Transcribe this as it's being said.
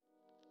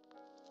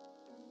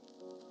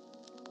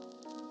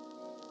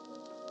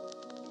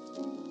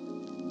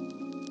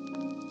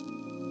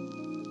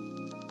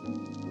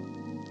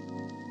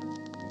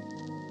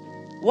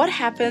What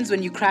happens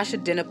when you crash a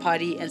dinner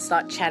party and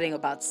start chatting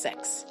about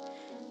sex?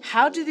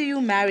 How do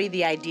you marry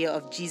the idea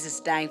of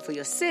Jesus dying for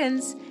your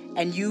sins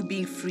and you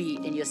being free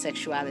in your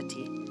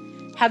sexuality?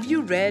 Have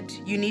you read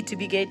You Need to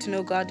Be Gay to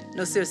Know God?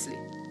 No, seriously,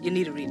 you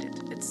need to read it.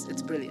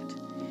 It's brilliant.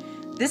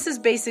 This is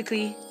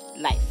basically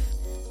life,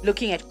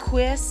 looking at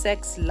queer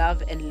sex,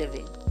 love, and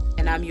living.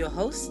 And I'm your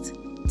host,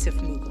 Tiff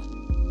Mugo.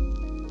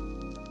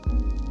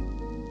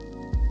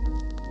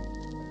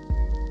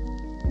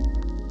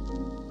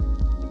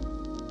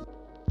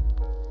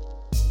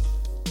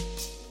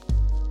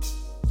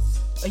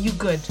 Are you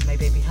good, my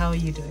baby? How are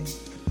you doing?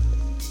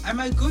 Am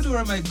I good or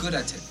am I good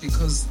at it?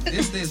 Because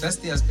these days, that's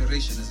the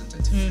aspiration, isn't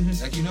it?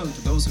 Mm-hmm.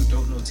 Like, those who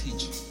don't know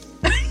teach.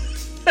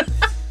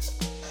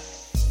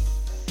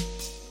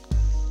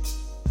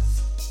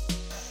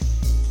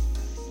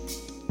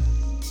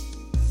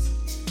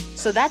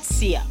 So that's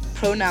Sia,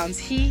 pronouns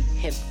he,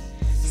 him.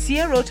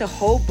 Sia wrote a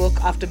whole book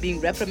after being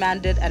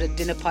reprimanded at a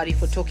dinner party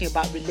for talking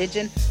about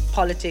religion,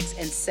 politics,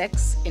 and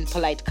sex in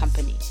polite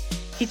company.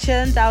 He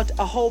churned out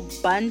a whole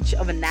bunch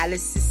of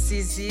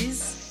analyses,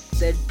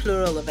 the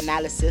plural of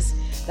analysis,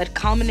 that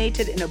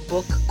culminated in a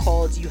book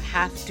called You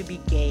Have to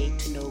Be Gay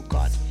to Know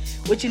God,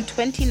 which in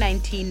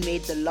 2019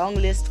 made the long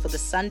list for the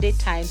Sunday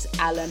Times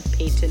Alan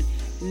Paton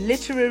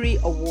Literary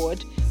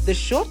Award, the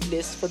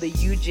shortlist for the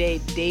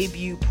UJ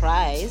Debut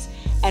Prize,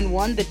 and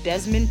won the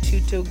Desmond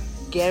Tutu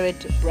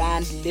Garrett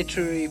Brand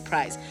Literary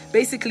Prize.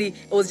 Basically,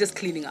 it was just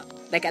cleaning up,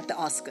 like at the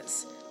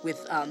Oscars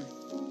with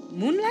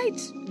Moonlight?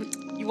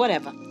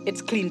 Whatever.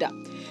 It's cleaned up.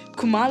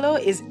 Khumalo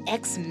is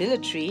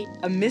ex-military,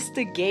 a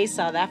Mr. Gay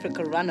South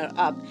Africa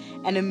runner-up,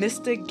 and a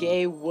Mr.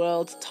 Gay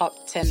World Top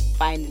 10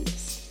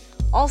 finalist.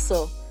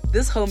 Also,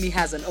 this homie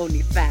has an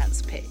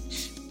OnlyFans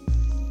page.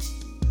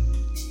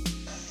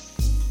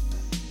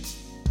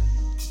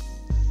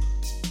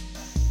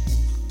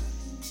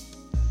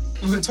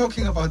 We were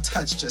talking about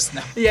touch just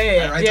now.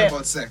 Yeah. I write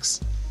about sex.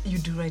 You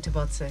do write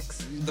about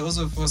sex. Those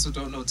of us who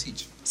don't know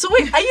teach. So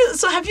wait,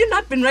 have you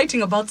not been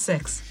writing about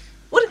sex?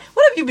 What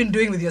have you been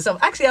doing with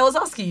yourself? Actually, I was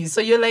asking you.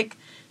 So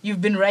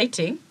you've been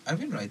writing. I've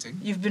been writing.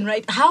 You've been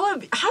writing. How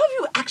have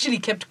you actually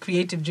kept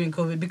creative during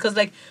COVID? Because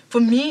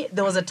for me,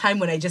 there was a time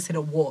when I just hit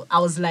a wall. I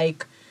was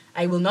like,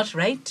 I will not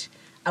write.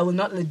 I will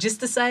not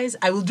logisticize.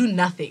 I will do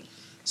nothing.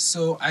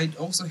 So I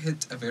also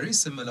hit a very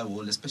similar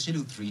wall, especially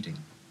with reading.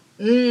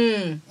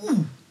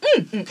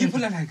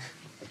 People are like,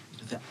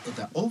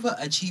 the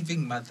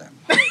overachieving mother.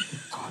 Oh,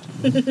 God.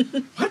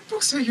 What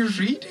books are you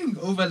reading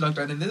over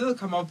lockdown? And then they'll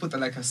come up with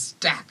a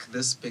stack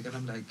this big. And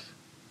I'm like,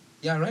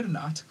 yeah, I read an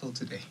article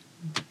today.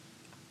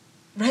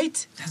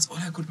 Right? That's all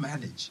I could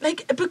manage.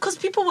 Because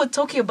people were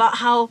talking about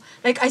how,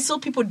 I saw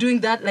people doing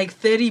that,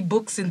 30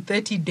 books in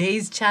 30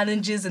 days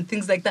challenges and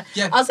things like that.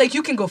 Yeah. I was like,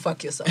 you can go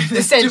fuck yourself,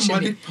 essentially.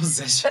 Demonic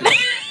possession.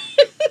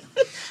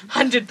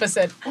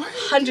 100%. Why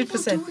are 100%. people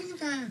doing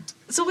that?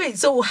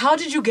 So how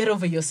did you get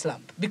over your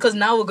slump? Because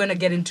now we're going to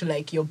get into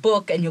your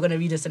book and you're going to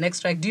read us an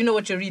extract. Do you know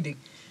what you're reading?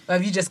 Or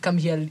have you just come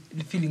here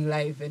feeling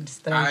live and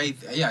stuff?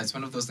 It's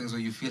one of those things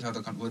where you feel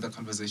where the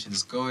conversation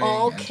is going.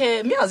 Okay.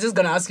 I was just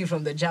going to ask you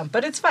from the jump,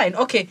 but it's fine.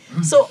 Okay.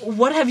 So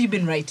what have you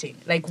been writing?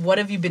 What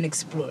have you been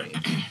exploring?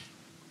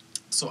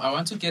 So I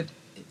want to get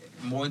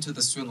more into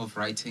the swing of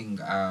writing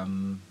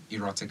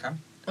erotica.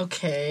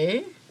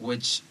 Okay.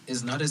 Which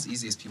is not as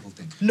easy as people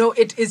think. No,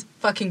 it is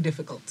fucking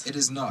difficult. It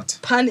is not.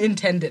 Pun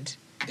intended.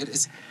 It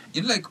is.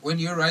 When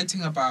you're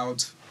writing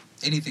about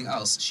anything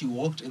else, she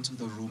walked into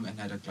the room and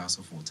had a glass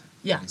of water.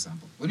 Yeah. For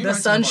example. The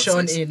sun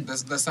shone in.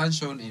 The sun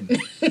shone in.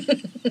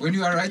 When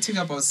you are writing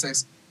about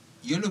sex,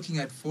 you're looking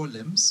at 4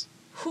 limbs.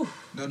 Whew.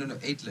 No,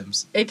 8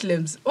 limbs. 8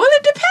 limbs. Well,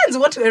 it depends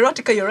what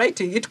erotica you're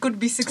writing. It could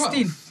be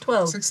 16.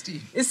 12.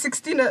 16. Is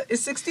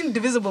 16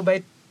 divisible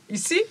by... You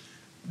see?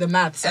 The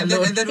maths. And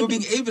then we're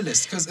being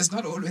ableist because it's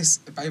not always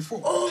by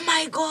 4. Oh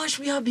my gosh,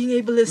 we are being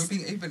ableist. We're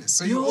being ableist.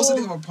 So you also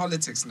think about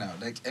politics now.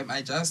 Am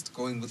I just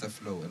going with the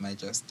flow? Am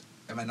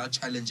I not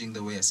challenging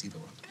the way I see the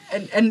world?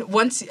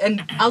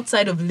 And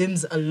outside of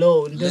limbs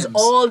alone, there's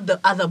all the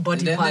other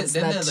body parts.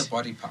 Then there are the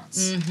body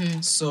parts.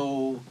 Mm-hmm.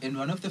 So in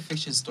one of the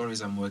fiction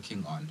stories I'm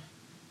working on,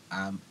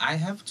 I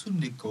have to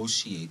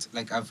negotiate.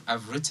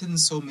 I've written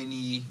so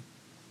many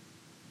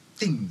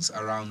things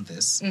around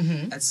this.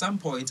 Mm-hmm. At some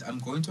point, I'm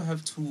going to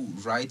have to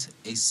write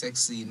a sex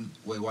scene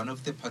where one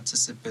of the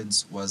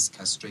participants was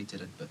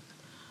castrated at birth.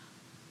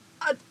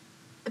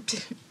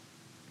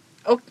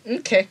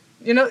 Okay.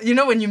 You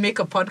know when you make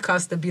a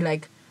podcast, they'll be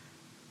like,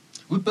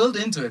 we build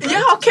into it, right?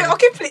 Yeah,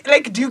 okay. Please,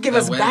 do you give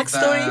us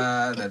backstory?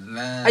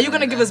 Are you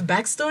going to give us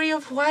backstory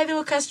of why they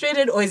were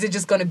castrated? Or is it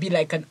just going to be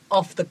an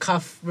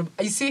off-the-cuff...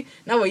 You see,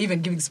 now we're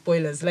even giving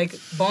spoilers.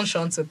 Bon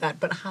chance with that.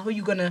 But how are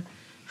you going to...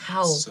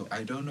 How? So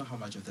I don't know how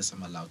much of this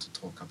I'm allowed to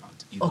talk about.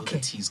 The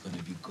tea is going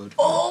to be good.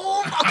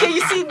 Oh, okay.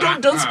 You see,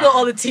 don't spill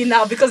all the tea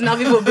now because now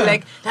people will be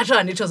like, that's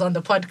right, it was on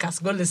the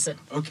podcast. Go listen.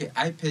 Okay,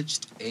 I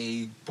pitched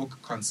a book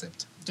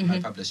concept to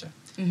my publisher.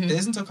 Mm-hmm. There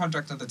isn't a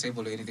contract on the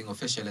table or anything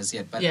official as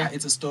yet, but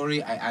it's a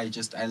story. I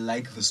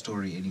like the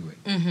story anyway.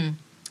 Mm-hmm.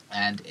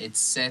 And it's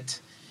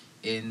set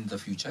in the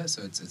future,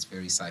 so it's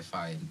very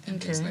sci-fi and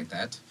things Okay. like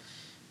that.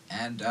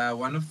 And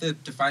one of the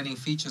defining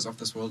features of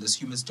this world is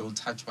humans don't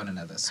touch one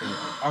another. So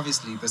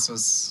obviously this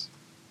was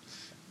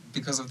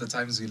because of the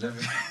times we live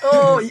in.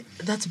 Oh,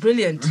 that's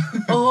brilliant.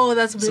 Oh,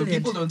 that's So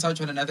brilliant. people don't touch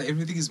one another.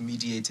 Everything is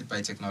mediated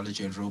by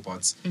technology and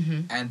robots.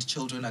 Mhm. And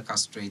children are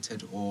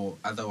castrated or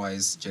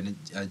otherwise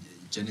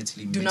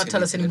genitally Do not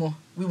tell us mutilated. anymore.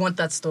 We want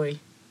that story.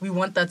 We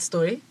want that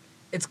story.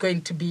 It's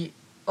going to be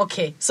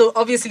okay. So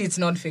obviously it's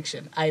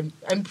non-fiction. I'm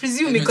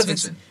presuming No, it's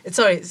because fiction. it's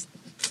sorry.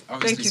 Obviously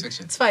Thank it's you.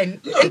 fiction. It's fine.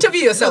 Look,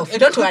 Interview yourself. look, it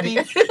Don't could worry.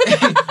 be-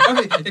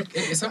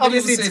 somebody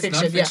Obviously will it's say it's fiction.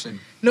 non-fiction.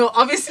 Yeah. No,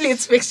 obviously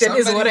it's fiction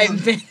is what I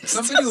meant.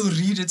 Somebody will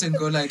read it and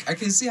go like, I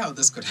can see how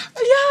this could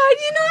happen. Yeah,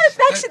 you know,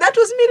 actually that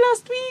was me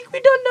last week. We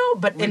don't know,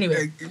 but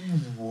anyway.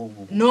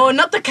 Whoa. No,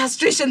 not the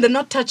castration, the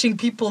not touching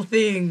people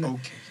thing.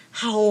 Okay.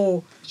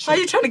 How? Sure. How are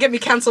you trying to get me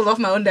cancelled off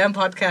my own damn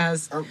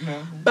podcast? Oh,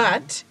 no.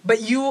 But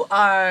you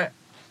are,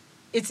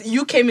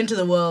 you came into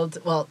the world,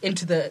 well,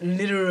 into the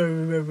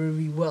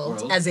literary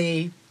world as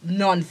a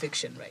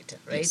non-fiction writer,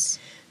 right? Yes.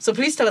 So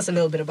please tell us a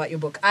little bit about your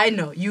book. I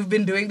know you've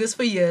been doing this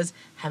for years,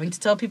 having to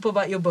tell people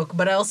about your book,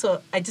 but I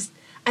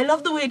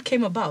love the way it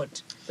came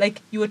about.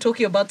 Like you were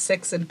talking about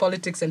sex and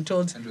politics and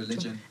told And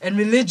religion. and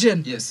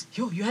religion. Yes.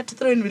 Yo, you had to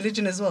throw in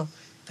religion as well.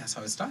 That's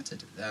how it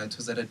started. It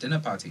was at a dinner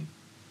party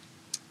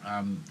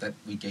that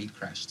we gate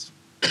crashed.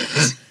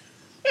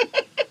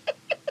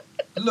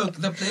 Look,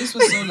 the place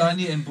was so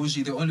lani and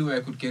bougie. The only way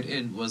I could get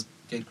in was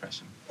gate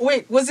crashing.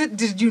 Wait,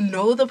 did you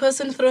know the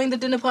person throwing the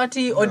dinner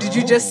party? Or did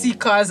you just see No.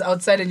 cars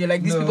outside and you're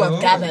like, these people have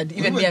No. gathered, We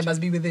even were me, I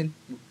must be within?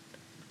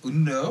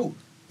 No,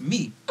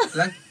 me.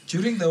 Like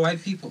during the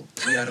white people,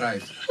 we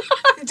arrived.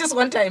 Just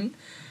one time.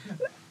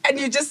 And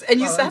you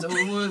sat.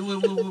 We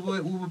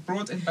were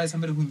brought in by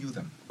somebody who knew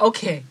them.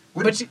 Okay.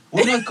 But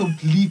We're not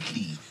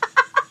completely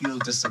feel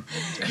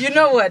disappointed. you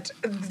know what?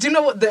 Do you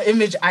know what the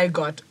image I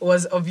got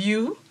was of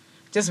you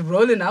just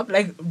rolling up,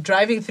 like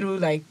driving through,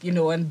 like, you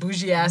know, one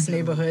bougie ass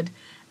neighborhood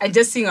and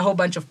just seeing a whole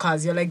bunch of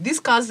cars. You're like,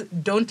 these cars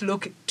don't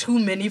look too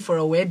many for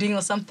a wedding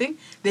or something.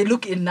 They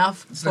look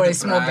enough It's for like a a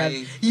small bride.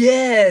 guy.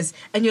 Yes.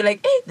 And you're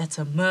like, hey, that's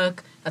a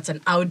Merc. That's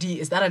an Audi.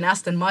 Is that an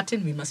Aston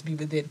Martin? We must be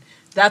within.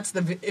 That's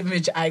the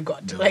image I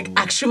got. No. Like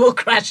actual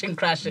crashing.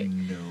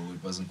 No,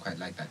 it wasn't quite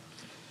like that.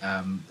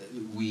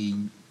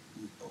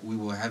 We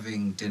were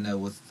having dinner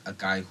with a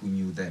guy who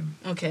knew them.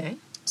 Okay.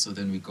 So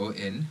then we go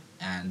in,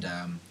 and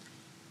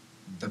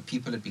the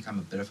people had become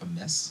a bit of a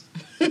mess.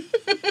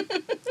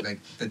 Like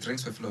the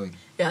drinks were flowing,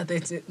 Yeah,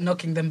 they're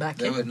knocking them back.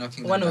 They eh? were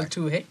knocking them One or back.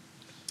 two, hey?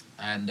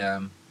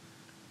 and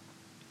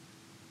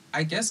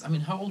I guess, I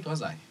mean, how old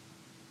was I?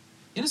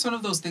 You know, it's one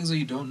of those things where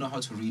you don't know how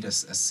to read a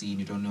scene.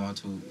 You don't know how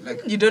to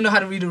like. You don't know how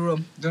to read a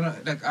room. Don't know,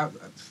 like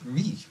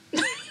me.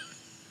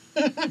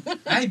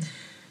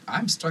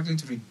 I'm struggling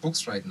to read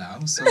books right now,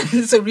 so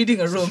So reading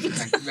a room.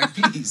 like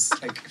please,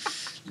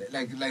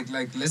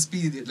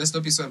 let's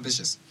not be so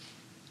ambitious.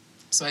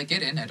 So I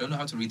get in, I don't know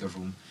how to read the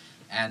room,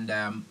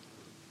 and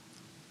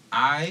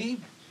I,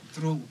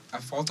 through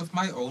a fault of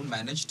my own,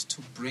 managed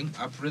to bring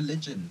up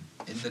religion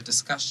in the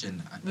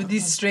discussion With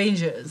these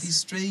strangers. with these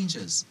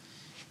strangers,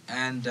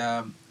 and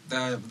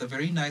the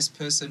very nice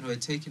person who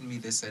had taken me,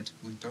 they said,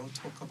 we don't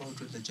talk about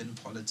religion,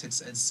 politics,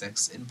 and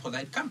sex in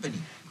polite company.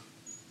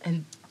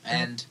 And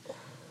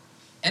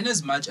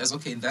as much as,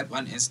 okay, in that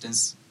one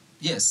instance,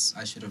 yes,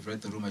 I should have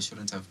read the room, I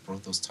shouldn't have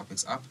brought those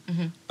topics up,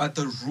 but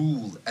the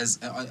rule as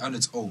on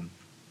its own,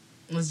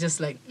 it was just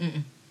like,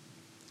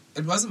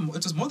 it was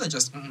more than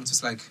just, it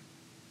was like,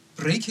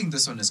 breaking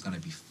this one is going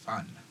to be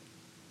fun.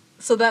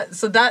 So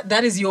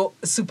that is your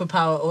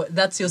superpower, or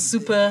that's your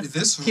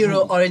superhero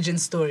rule. origin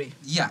story.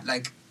 Yeah,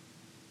 like,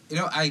 you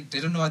know, I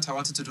didn't know what I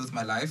wanted to do with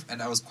my life,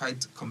 and I was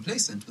quite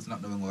complacent with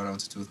not knowing what I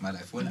wanted to do with my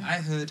life. When I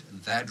heard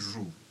that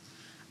rule,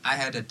 I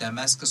had a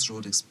Damascus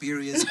Road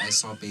experience. I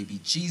saw baby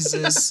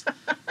Jesus.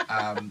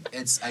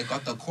 I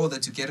got the call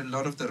that you get in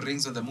Lord of the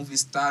Rings when the movie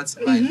starts.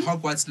 My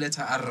Hogwarts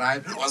letter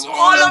arrived. It was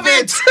all of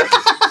it.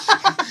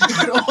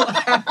 It all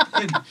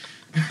happened.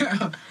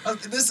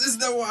 This is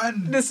the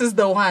one. This is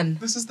the one.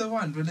 This is the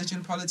one.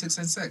 Religion, politics,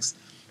 and sex.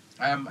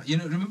 You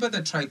know, remember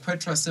the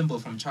triquetra symbol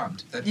from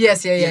Charmed?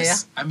 Yes, yeah.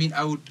 I mean,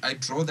 I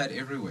draw that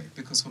everywhere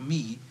because for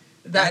me,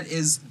 That-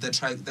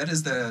 that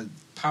is the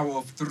power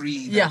of three.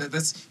 Yeah.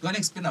 That's, you want to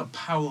explain our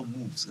power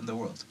moves in the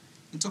world.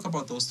 You talk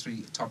about those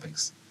three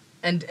topics.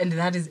 And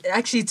that is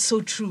actually, it's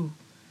so true.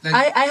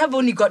 Like, I have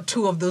only got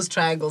 2 of those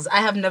triangles. I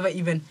have never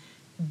even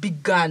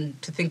begun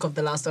to think of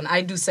the last one.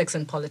 I do sex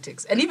and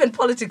politics, and even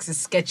politics is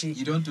sketchy.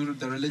 you don't do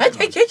the religion.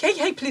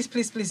 Hey,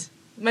 please.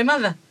 My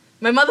mother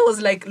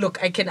was like,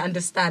 look, I can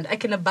understand. I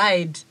can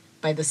abide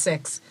by the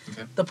sex.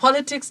 Okay. The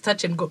politics,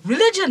 touch and go.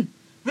 Religion.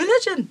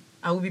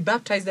 I will be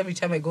baptized every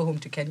time I go home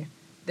to Kenya.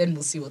 Then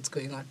we'll see what's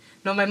going on.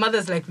 No, my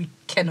mother's like, we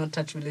cannot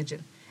touch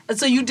religion. And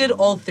so you did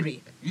all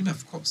 3. You know,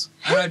 of course.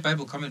 I write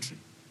Bible commentary.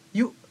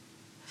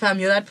 Fam,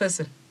 you're that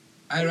person.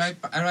 I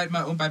write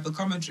my own Bible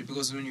commentary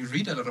because when you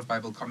read a lot of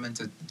Bible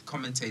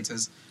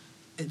commentators,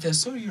 they're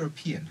so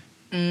European.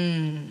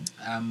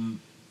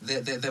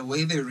 the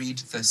way they read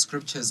the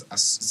scriptures are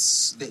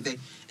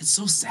it's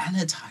so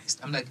sanitized.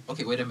 I'm like,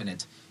 okay, wait a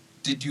minute.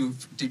 Did you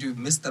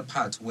miss the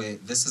part where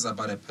this is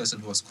about a person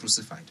who was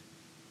crucified?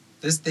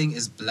 This thing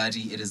is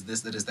bloody. It is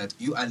this. It is that.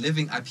 You are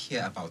living up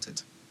here about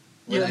it.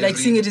 You're like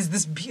seeing it as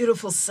this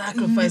beautiful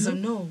sacrifice. Mm-hmm.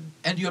 Of no.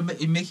 And you're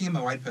making him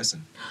a white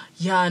person.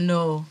 Yeah,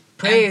 no.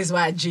 Praise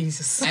white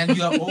Jesus. And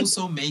you are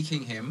also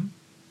making him,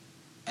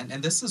 and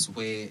this is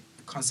where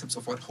concepts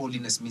of what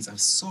holiness means are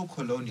so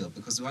colonial,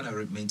 because we want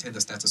to maintain the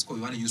status quo.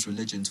 We want to use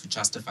religion to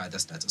justify the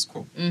status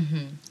quo.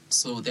 Mm-hmm.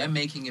 So they're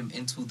making him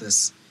into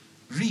this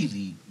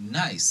really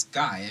nice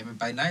guy. I mean,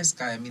 by nice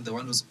guy, I mean the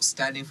one who's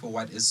standing for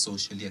what is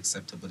socially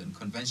acceptable and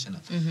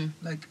conventional. Mm-hmm.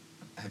 Like,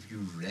 have you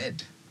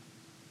read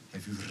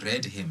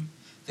him?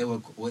 They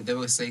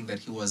were saying that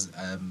he was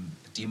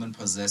demon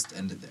possessed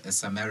and a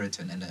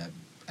Samaritan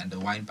and a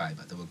wine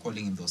bibber. They were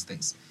calling him those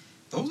things.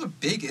 Those are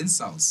big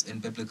insults in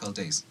biblical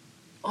days.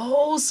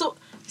 Oh, so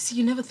see,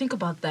 you never think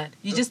about that.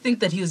 You just think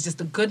that he was just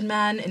a good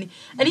man, and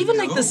even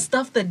like the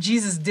stuff that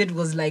Jesus did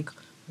was like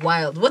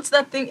wild. What's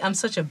that thing? I'm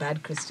such a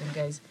bad Christian,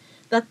 guys.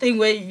 That thing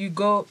where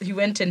he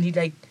went and he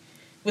like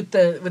with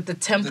the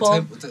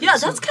temple.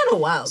 That's kind of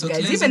wild, so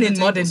guys. Even in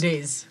modern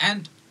days.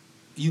 And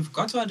you've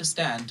got to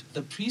understand,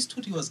 the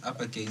priesthood he was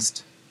up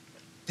against,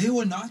 they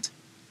were not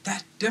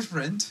that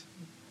different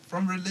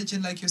from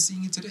religion like you're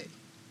seeing it today.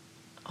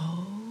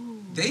 Oh.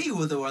 They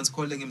were the ones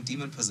calling him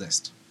demon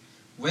possessed.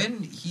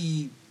 When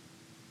he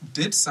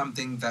did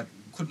something that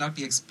could not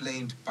be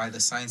explained by the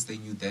science they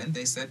knew then,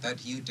 they said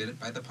that he did it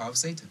by the power of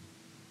Satan.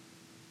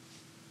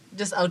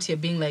 Just out here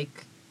being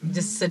like,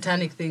 just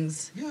satanic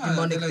things,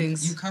 demonic like,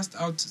 things. You cast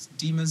out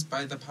demons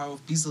by the power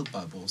of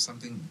Beelzebub or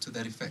something to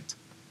that effect.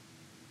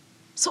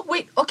 So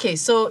wait, okay,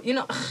 so you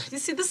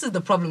see, this is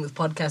the problem with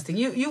podcasting.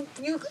 You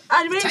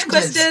arrange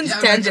questions,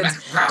 tangents.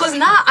 Because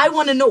now I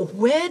want to know,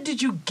 where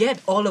did you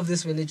get all of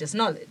this religious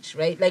knowledge,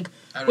 right? Like,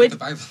 I read the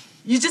Bible.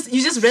 You just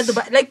read the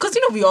Bible, like, because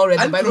we all read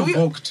the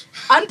Bible.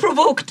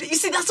 Unprovoked. You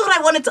see, that's what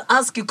I wanted to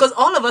ask you, because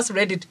all of us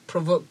read it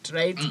provoked,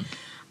 right?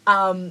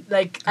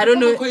 Like, I don't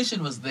know. The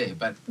provocation was there,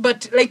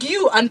 but like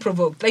you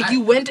unprovoked, like you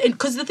went and,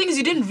 because the thing is,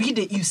 you didn't read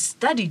it, you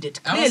studied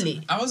it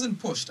clearly. I wasn't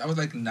pushed. I was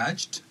like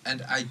nudged,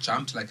 and I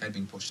jumped like I'd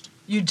been pushed.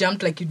 You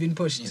jumped like you'd been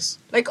pushed. Yes.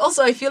 Like,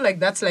 also, I feel like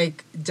that's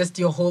like just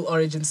your whole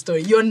origin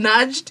story. You're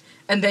nudged,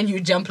 and then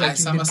you jump like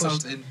you've been pushed. I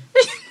somersault in.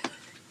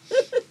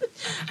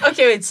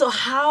 Okay, wait. So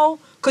how?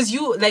 Because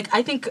you, like,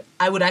 I think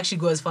I would actually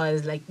go as far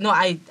as, like, no,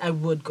 I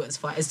would go as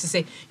far as to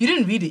say, you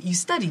didn't read it, you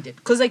studied it.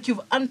 Because, like,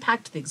 you've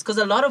unpacked things. Because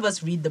a lot of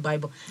us read the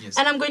Bible. Yes.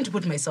 And I'm going to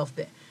put myself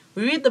there.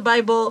 We read the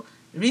Bible.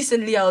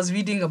 Recently, I was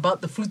reading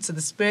about the fruits of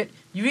the Spirit.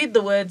 You read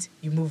the words,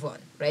 you move on,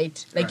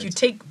 right? Like, you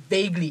take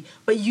vaguely.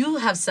 But you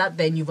have sat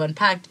there and you've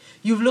unpacked.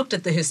 You've looked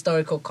at the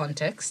historical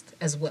context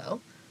as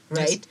well,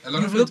 right? Yes. A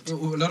lot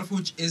of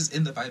which is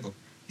in the Bible.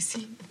 You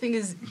see, the thing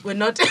is, we're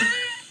not...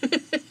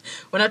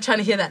 we're not trying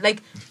to hear that.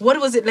 Like, what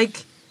was it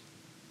like?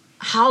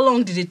 How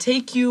long did it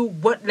take you?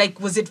 What, like,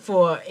 was it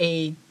were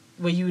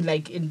you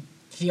like in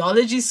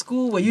theology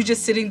school? Were you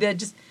just sitting there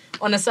just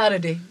on a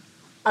Saturday,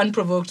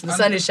 unprovoked, the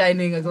sun is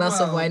shining, a glass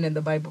of wine and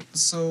the Bible?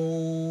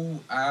 So,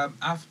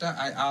 after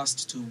I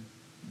asked to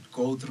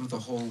go through the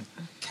whole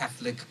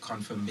Catholic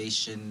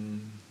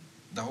confirmation,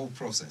 the whole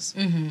process,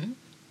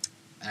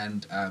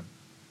 and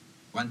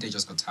one day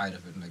just got tired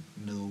of it. I'm like,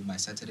 no, my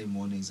Saturday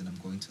mornings and I'm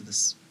going to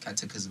this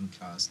catechism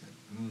class. Like,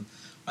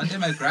 One day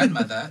my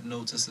grandmother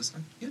notices,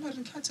 like, you're not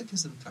in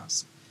catechism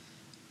class.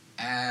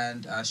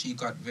 And she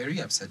got very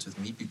upset with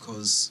me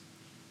because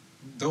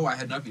though I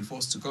had not been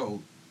forced to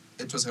go,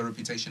 it was her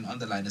reputation on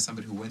the line as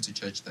somebody who went to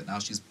church that now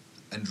she's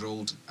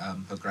enrolled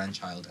her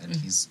grandchild and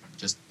he's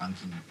just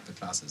bunking the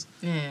classes.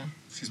 Yeah.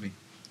 Excuse me.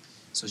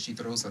 So she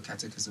throws the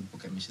catechism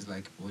book at me. She's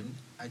like, when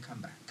I come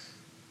back,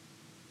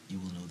 you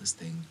will know this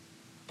thing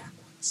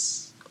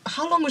backwards.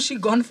 How long was she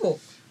gone for?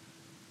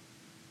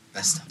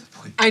 That's not the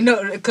point. I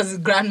know, because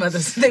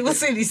grandmothers, they will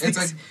say these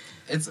things.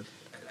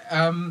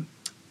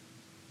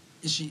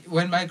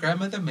 When my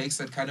grandmother makes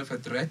that kind of a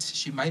threat,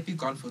 she might be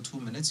gone for 2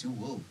 minutes. You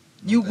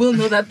will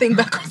know that thing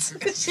backwards.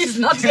 She's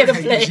not here to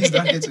play. She's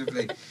not here to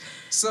play.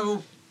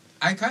 So,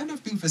 I kind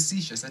of being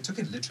facetious. I took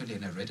it literally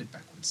and I read it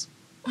backwards.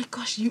 Oh my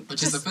gosh,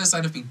 which is the first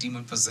sign of being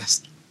demon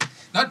possessed.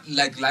 Not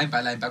like line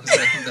by line backwards,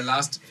 like from the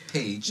last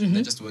page, and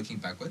then just working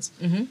backwards.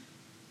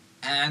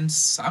 And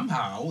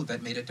somehow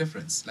that made a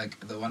difference.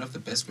 Like, one of the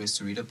best ways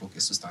to read a book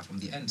is to start from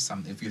the end,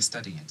 if you're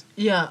studying it.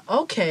 Yeah,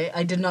 okay.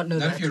 I did not know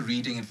that. Not if you're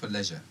reading it for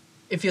leisure.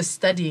 If you're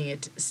studying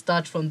it,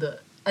 start from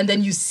the... And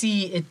then you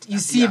see it,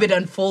 if it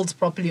unfolds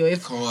properly, or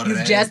if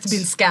you've just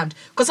been scammed.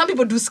 Because some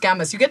people do scam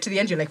us. You get to the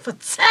end, you're like, for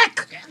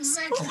tech!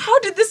 Exactly. How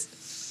did this...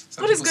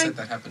 Some people said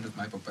that happened with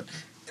my book, but...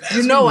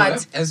 You know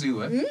what? As we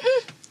were. You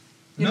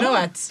know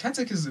what?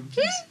 Catechism,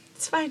 please.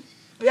 It's fine.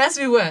 As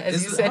we were,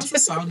 as you said. How's the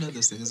sound of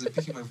this thing? Is it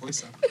picking my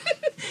voice up?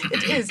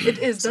 It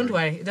is. Don't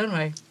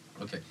worry.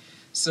 Okay.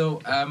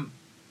 So,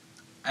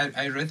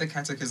 I read the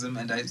catechism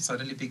and I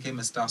suddenly became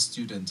a star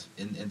student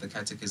in the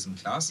catechism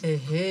class.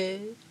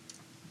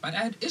 But I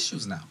had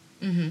issues now.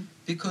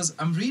 Because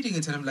I'm reading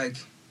it and I'm like,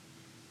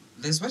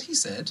 there's what he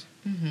said,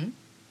 Mm-hmm.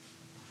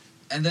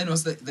 and then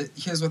was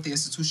here's what the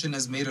institution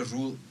has made a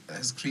rule,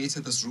 has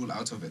created this rule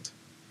out of it.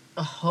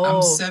 Oh.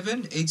 I'm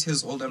 7, 8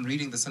 years old. I'm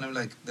reading this and I'm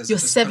like, there's You're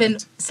a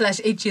disconnect.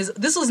 7/8 years.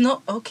 This was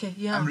not okay.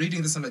 Yeah. I'm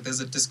reading this and I'm like, there's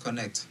a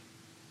disconnect.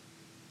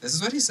 This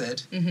is what he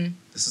said. Mm-hmm.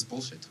 This is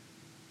bullshit.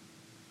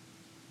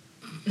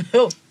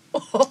 Oh.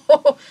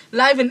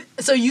 Live and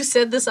so you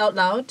said this out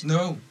loud,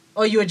 No,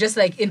 or you were just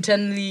like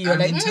internally? You're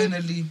like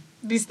internally,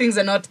 these things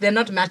are not. They're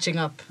not matching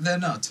up. they're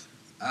not.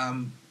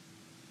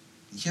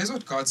 Here's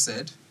what God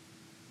said.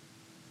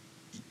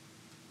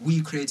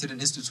 We created an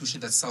institution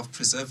that's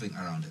self-preserving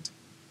around it.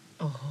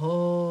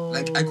 Oh.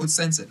 Like, I could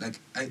sense it. Like,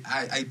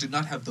 I do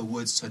not have the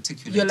words to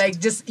articulate You're like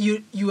it. just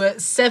you were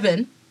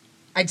 7.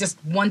 I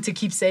just want to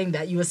keep saying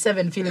that you were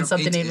 7, feeling Yeah,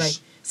 something ain't 8-ish.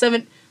 right.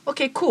 7.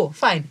 Okay, cool,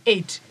 fine.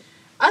 8.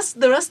 Us,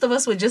 the rest of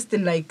us were just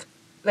in like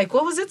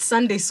what was it?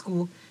 Sunday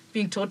school,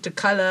 being taught to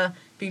color,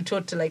 being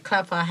taught to like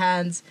clap our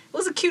hands. It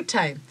was a cute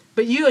time.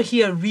 But you are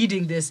here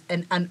reading this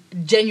and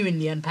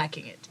genuinely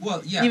unpacking it.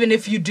 Well, yeah. Even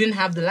if you didn't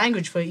have the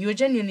language for it, you were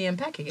genuinely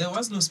unpacking it. There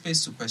was no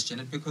space to question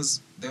it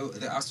because they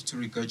asked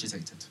you to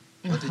regurgitate it.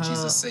 What did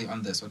Jesus say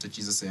on this? What did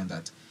Jesus say on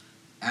that?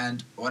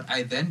 And what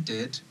I then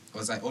did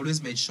was I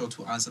always made sure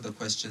to answer the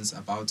questions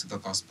about the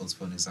Gospels,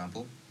 for an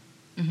example,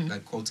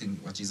 like quoting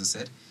what Jesus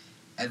said.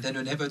 And then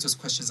whenever it was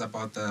questions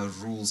about the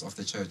rules of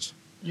the church,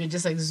 You're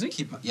just like,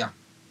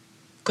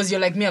 because you're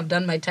like me, I've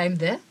done my time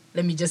there.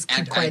 Let me just keep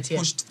and quiet I here.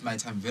 pushed my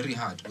time very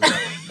hard with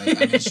that one.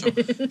 Like, I made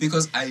sure,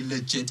 because I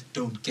legit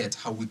don't get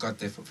how we got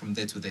there from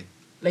there to there.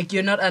 Like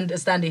you're not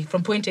understanding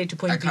from point A to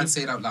point I B. can't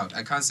say it out loud.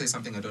 I can't say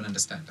something I don't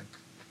understand. Like,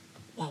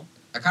 Wow.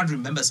 I can't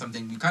remember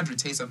something. You can't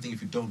retain something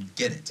if you don't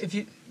get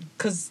it.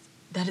 Because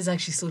that is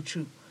actually so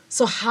true.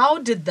 So how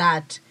did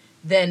that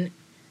then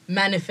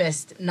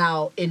manifest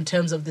now in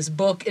terms of this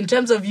book, in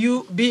terms of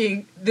you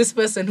being this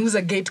person who's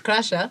a gate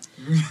crasher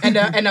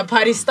and a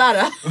party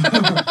starter?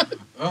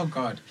 Oh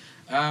God.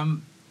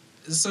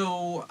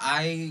 So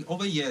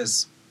over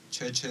years,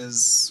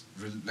 churches,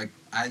 like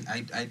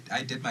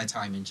I did my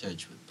time in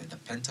church with the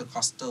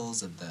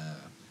Pentecostals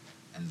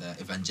and the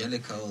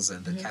evangelicals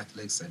and the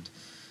Catholics, and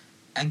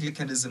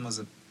Anglicanism was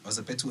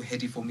a bit too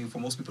heady for me. For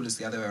most people, it's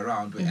the other way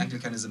around, where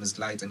Anglicanism is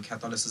light and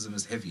Catholicism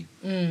is heavy.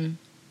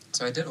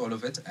 So I did all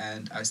of it,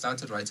 and I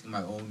started writing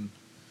my own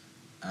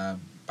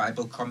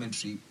Bible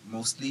commentary,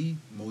 mostly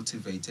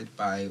motivated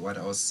by what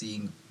I was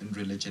seeing in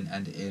religion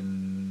and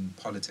in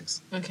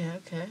politics.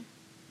 Okay.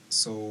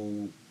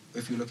 So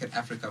if you look at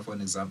Africa, for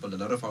an example, a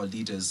lot of our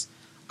leaders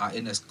are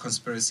in a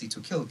conspiracy to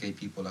kill gay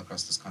people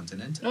across this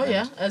continent. Oh,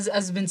 yeah,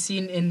 as been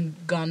seen in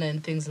Ghana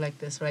and things like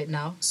this right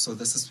now. So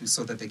this is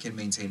so that they can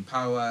maintain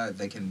power.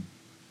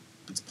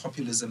 It's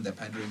populism. They're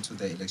pandering to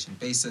their election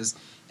bases,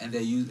 and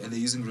they're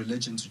using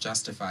religion to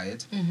justify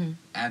it,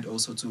 and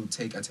also to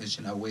take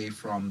attention away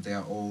from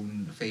their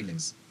own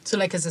failings. So,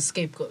 like as a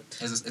scapegoat.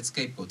 It's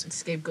scapegoating.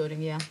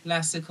 Scapegoating, yeah.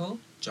 Classical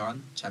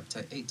John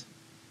chapter 8.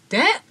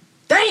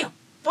 Damn!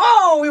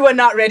 Whoa, we were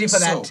not ready for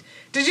that. So-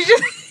 Did you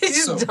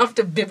just drop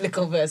a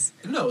biblical verse?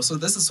 No, so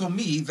this is for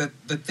me that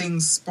the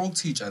things spoke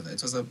to each other.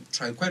 It was a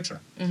triquetra.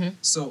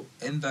 So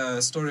in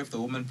the story of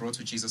the woman brought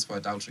to Jesus for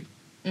adultery,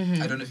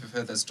 I don't know if you've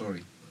heard that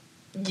story.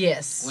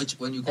 Yes. Which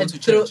when you go to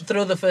church,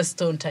 throw the first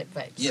stone type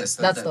vibes. yes,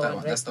 that's that the one. one.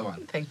 Right? That's the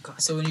one. Thank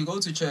God. So when you go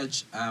to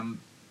church,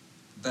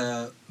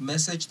 the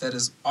message that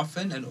is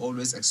often and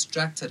always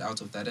extracted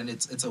out of that, and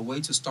it's a way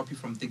to stop you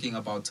from thinking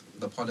about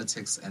the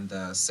politics and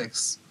the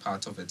sex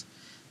part of it.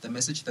 The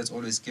message that's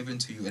always given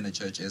to you in a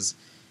church is,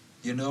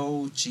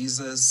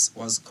 Jesus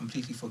was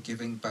completely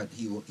forgiving, but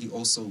he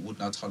also would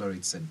not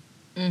tolerate sin.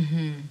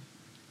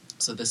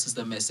 So this is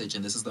the message,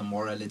 and this is the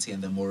morality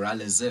and the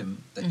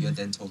moralism that you're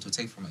then told to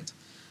take from it.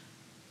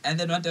 And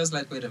then one day I was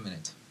like, wait a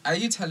minute, are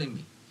you telling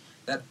me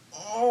that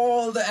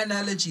all the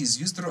analogies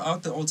used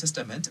throughout the Old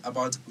Testament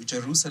about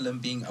Jerusalem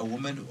being a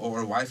woman or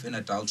a wife in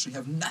adultery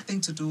have nothing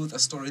to do with a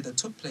story that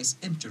took place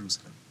in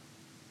Jerusalem?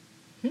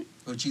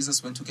 Where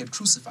Jesus went to get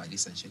crucified,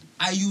 essentially.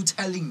 Are you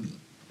telling me?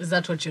 Is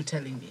that what you're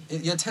telling me?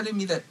 You're telling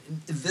me that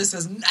this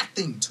has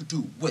nothing to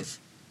do with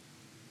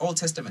Old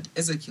Testament,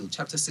 Ezekiel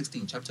chapter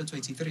 16, chapter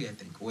 23, I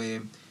think,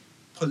 where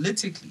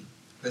politically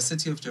the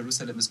city of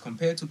Jerusalem is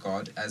compared to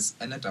God as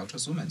an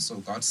adulterous woman. So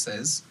God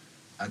says,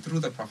 through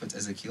the prophet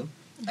Ezekiel,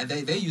 and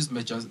they use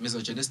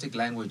misogynistic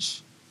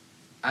language,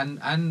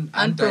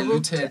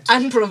 undiluted.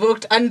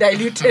 Unprovoked,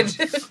 undiluted.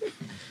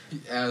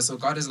 So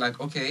God is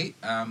like, okay,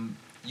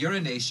 you're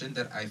a nation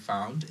that I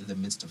found in the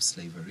midst of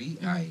slavery.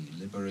 I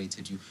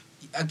liberated you.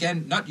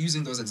 Again, not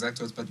using those exact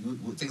words, but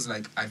things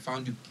like, I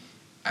found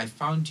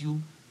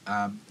you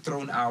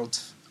thrown out,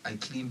 I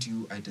cleaned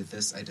you, I did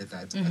this, I did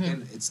that.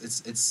 Again,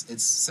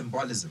 it's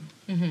symbolism.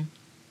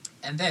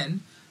 And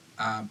then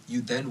you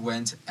then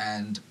went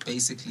and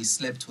basically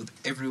slept with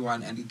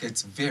everyone, and it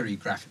gets very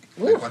graphic,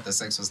 like what the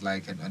sex was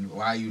like and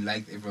why you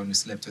liked everyone you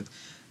slept with.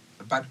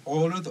 But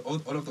all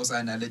of those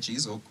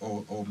analogies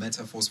or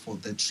metaphors for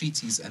the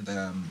treaties and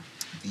the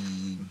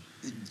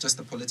just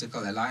the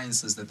political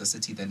alliances that the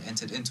city then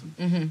entered into.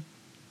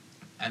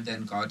 And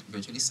then God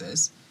eventually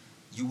says,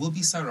 you will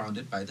be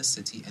surrounded by the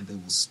city, and they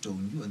will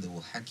stone you, and they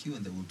will hack you,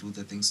 and they will do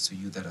the things to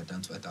you that are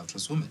done to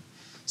adulterous women.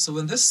 So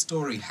when this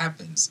story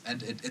happens,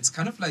 and it's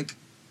kind of like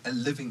a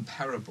living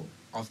parable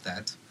of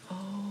that,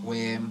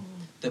 where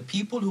the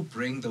people who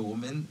bring the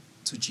woman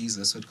to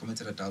Jesus who had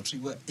committed adultery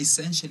were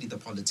essentially the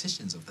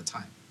politicians of the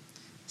time.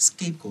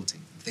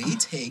 Scapegoating. They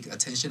take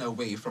attention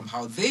away from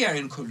how they are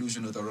in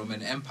collusion with the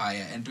Roman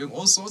Empire and doing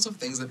all sorts of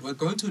things that were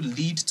going to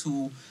lead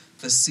to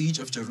the siege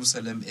of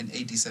Jerusalem in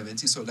AD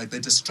 70. So like the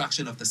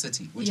destruction of the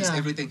city, which is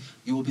everything.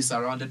 You will be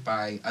surrounded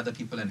by other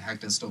people and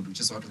hacked and stoned, which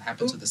is what will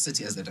happen to the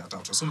city as they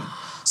adulterous woman.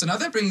 So now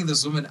they're bringing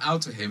this woman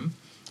out to him,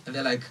 and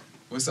they're like,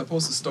 we're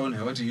supposed to stone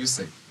her. What do you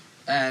say?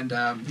 And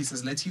he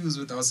says, let he who's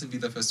without sin be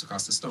the first to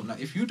cast a stone. Now,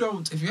 if you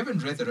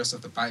haven't read the rest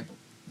of the Bible,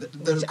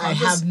 I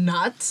have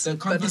not. The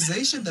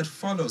conversation that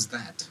follows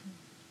that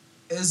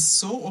is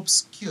so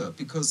obscure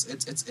because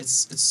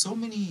it's so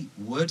many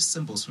word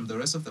symbols from the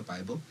rest of the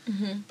Bible,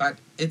 but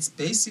it's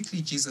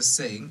basically Jesus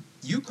saying,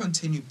 you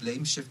continue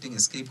blame shifting and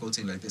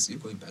scapegoating like this, you're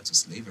going back to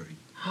slavery.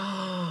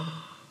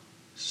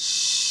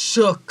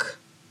 Shook.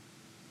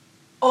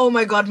 Oh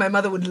my God, my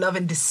mother would love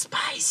and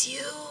despise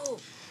you.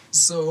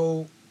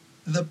 So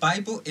the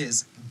Bible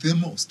is the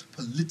most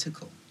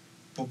political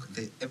book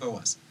there ever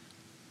was.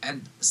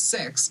 And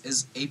sex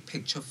is a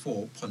picture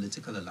for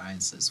political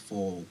alliances,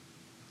 for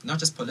not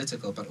just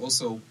political, but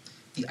also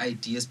the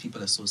ideas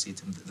people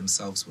associate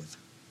themselves with.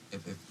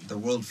 If the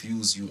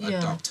worldviews you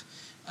adopt,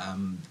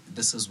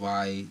 this is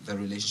why the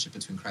relationship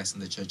between Christ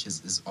and the church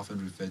is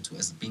often referred to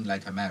as being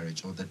like a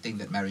marriage, or the thing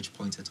that marriage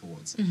pointed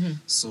towards.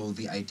 So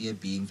the idea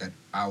being that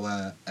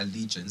our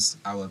allegiance,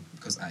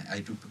 because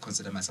I do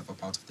consider myself a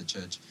part of the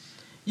church.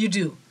 You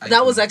do.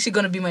 That was actually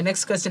going to be my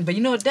next question, but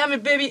you know what? Damn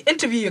it, baby,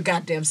 interview your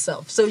goddamn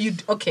self. So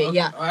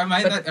yeah. Am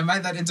I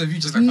that interview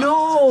just like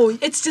no?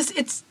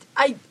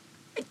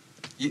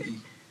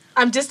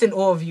 I'm just in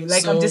awe of you.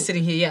 Like, I'm just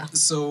sitting here. Yeah.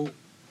 So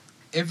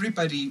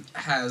everybody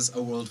has a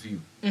worldview,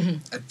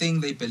 a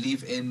thing they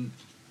believe in,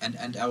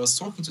 and I was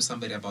talking to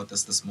somebody about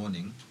this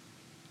morning,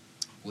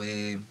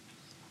 where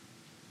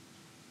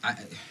I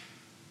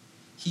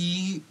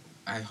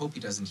hope he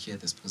doesn't hear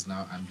this because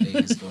now I'm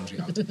laying his laundry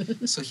out.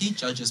 So he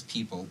judges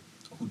people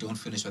who don't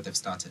finish what they've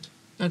started.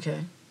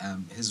 Okay.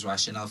 His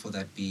rationale for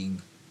that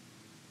being,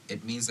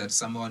 it means that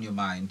somewhere on your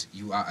mind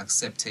you are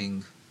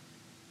accepting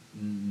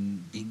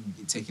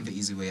taking the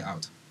easy way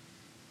out.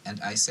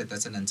 And I said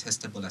that's an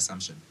untestable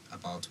assumption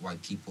about why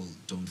people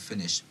don't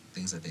finish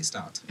things that they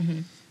start.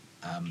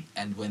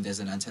 And when there's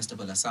an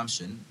untestable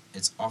assumption,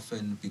 it's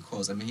often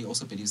because, he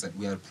also believes that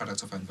we are a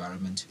product of our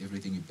environment.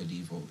 Everything you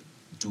believe or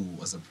do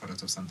was a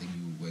product of something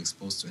you were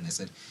exposed to. And I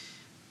said,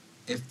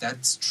 if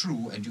that's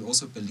true, and you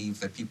also believe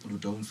that people who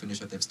don't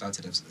finish what they've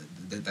started,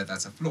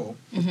 that's a flaw,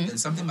 then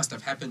something must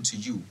have happened to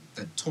you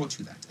that taught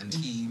you that. And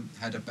he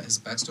had his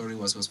backstory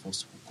was he was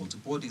forced to go to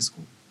boarding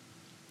school.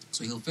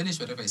 So he'll finish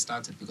whatever he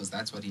started because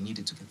that's what he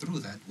needed to get through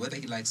that, whether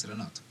he likes it or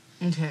not.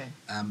 Okay.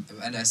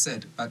 And I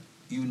said, but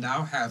you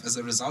now have, as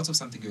a result of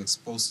something you're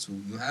exposed to,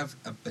 you have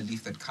a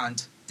belief that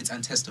it's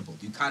untestable.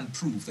 You can't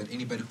prove that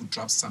anybody who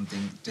drops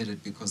something did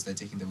it because they're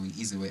taking the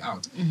easy way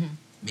out.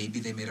 Maybe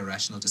they made a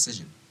rational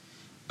decision.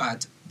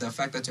 But the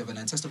fact that you have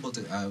an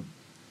untestable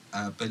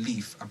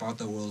belief about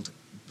the world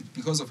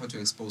because of what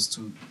you're exposed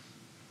to,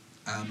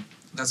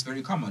 that's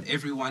very common.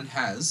 Everyone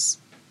has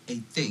a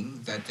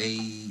thing that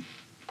they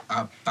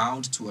are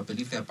bound to, a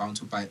belief they're bound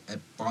to by a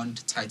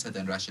bond tighter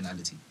than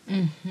rationality.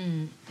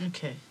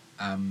 Okay.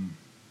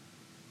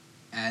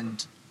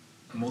 And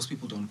most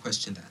people don't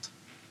question that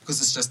because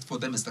it's just, for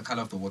them, it's the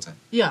color of the water.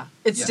 Yeah,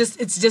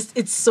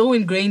 it's so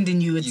ingrained in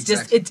you. It's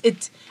exactly.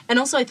 Just and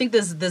also I think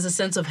there's a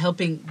sense of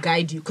helping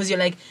guide you, because you're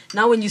like,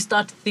 now when you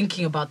start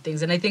thinking about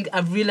things, and I think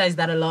I've realized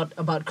that a lot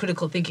about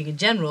critical thinking in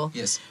general.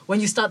 Yes. When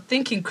you start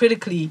thinking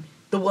critically,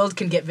 the world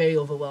can get very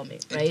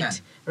overwhelming, right? It can.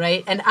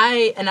 Right?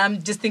 And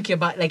I'm just thinking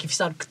about, like, if you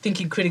start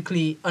thinking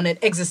critically on an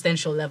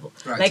existential level.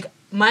 Right. Like,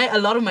 a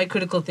lot of my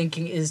critical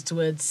thinking is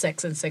towards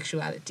sex and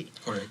sexuality.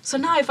 Correct. So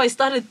now if I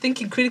started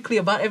thinking critically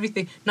about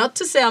everything, not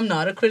to say I'm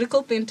not a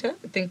critical thinker.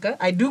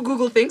 I do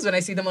Google things when I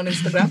see them on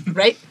Instagram,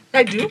 right?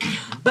 I do.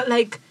 But,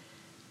 like,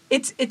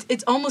 it's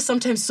almost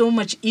sometimes so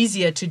much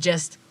easier to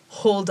just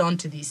hold on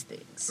to these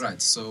things.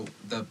 Right. So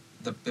the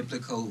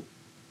biblical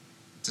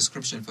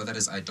description for that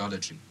is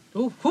idolatry.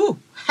 Ooh,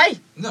 hey!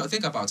 No,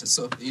 think about it.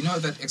 So, you know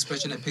that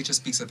expression, a picture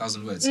speaks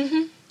 1,000 words.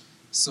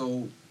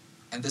 So,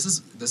 and this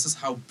is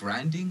how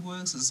branding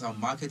works, this is how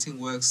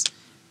marketing works.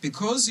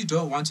 Because you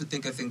don't want to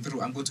think a thing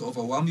through, I'm going to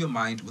overwhelm your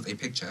mind with a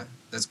picture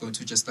that's going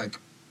to just, like,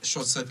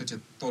 short-circuit your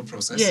thought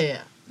process.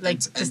 Yeah.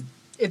 Like,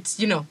 it's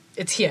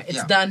here,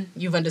 it's done,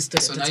 you've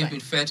understood so it. So now you've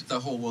been fed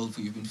the whole world,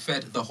 you've been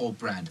fed the whole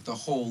brand, the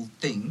whole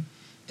thing.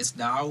 It's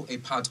now a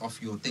part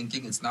of your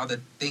thinking. It's now the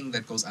thing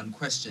that goes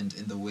unquestioned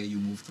in the way you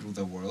move through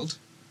the world.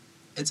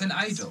 It's an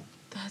idol.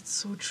 That's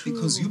so true.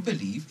 Because you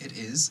believe it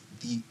is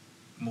the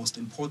most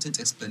important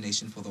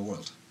explanation for the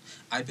world.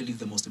 I believe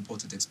the most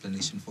important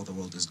explanation for the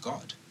world is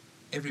God.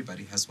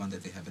 Everybody has one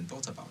that they haven't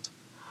thought about.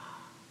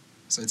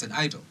 So it's an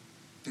idol.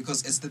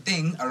 Because it's the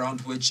thing around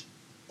which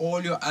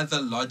all your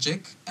other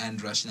logic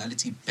and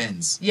rationality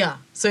bends. Yeah.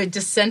 So it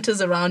just centers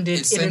around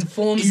it. It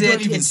informs you it.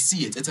 don't even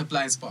see it. It's a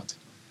blind spot.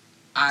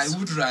 I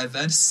would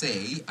rather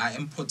say I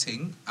am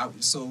putting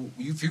out. So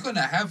if you're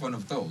gonna have one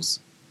of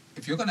those,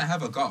 if you're gonna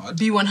have a God,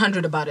 be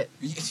 100 about it.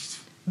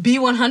 Be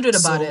 100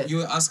 about it. So you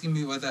were asking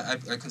me whether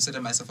I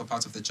consider myself a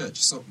part of the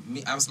church. So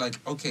I was like,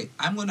 okay,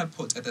 I'm gonna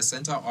put at the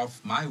center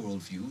of my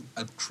worldview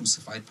a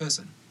crucified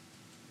person.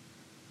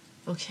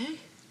 Okay.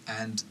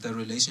 And the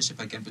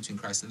relationship again between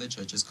Christ and the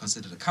church is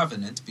considered a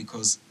covenant,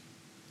 because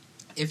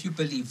if you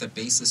believe the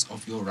basis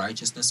of your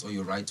righteousness or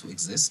your right to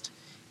exist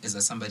is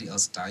that somebody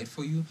else died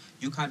for you,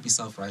 you can't be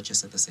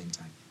self-righteous at the same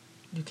time.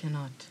 You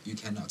cannot. You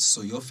cannot.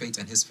 So your fate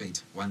and his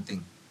fate, one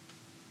thing.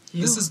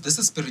 You. This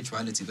is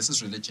spirituality. This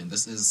is religion.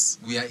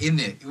 We are in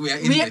it. We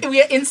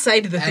are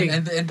inside the thing.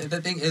 And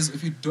the thing is,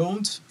 if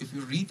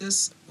you read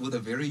this with a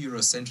very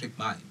Eurocentric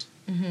mind,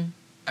 mm-hmm.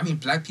 I mean,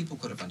 black people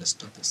could have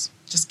understood this.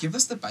 Just give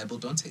us the Bible.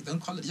 Don't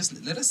call it.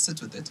 Just let us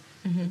sit with it.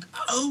 Mm-hmm.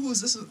 Oh,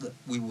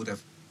 we would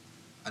have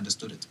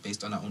understood it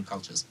based on our own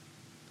cultures.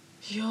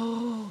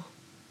 Yo,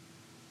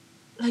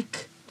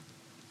 like,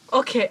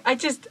 okay,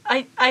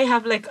 I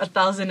have like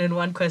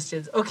 1,001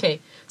 questions. Okay,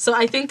 so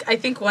I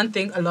think one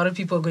thing a lot of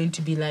people are going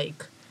to be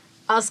like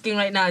asking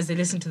right now as they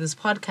listen to this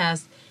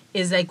podcast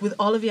is like, with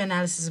all of your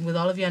analysis and with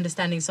all of your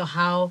understanding, so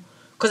how?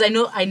 Because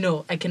I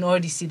know I can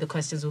already see the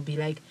questions will be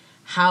like,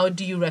 how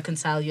do you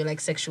reconcile your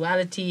like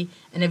sexuality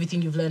and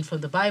everything you've learned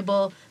from the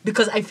Bible?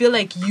 Because I feel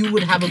like you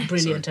would have a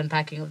brilliant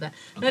unpacking of that.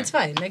 Okay. No, it's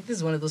fine. Like, this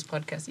is one of those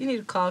podcasts. You need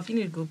to cough. You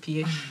need to go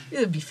pee.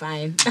 It'll be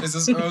fine. Is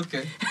this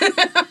okay?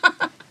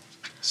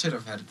 Should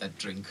have had that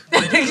drink.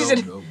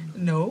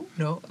 No.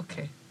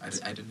 Okay. I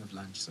didn't have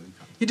lunch, so we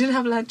can't. You didn't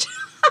have lunch?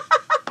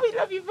 We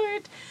love you for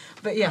it.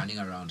 But yeah. Running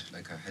around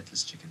like a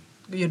headless chicken.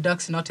 Your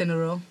ducks not in a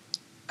row?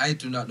 I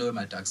do not know where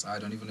my ducks are. I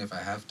don't even know if I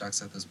have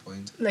ducks at this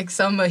point. Like,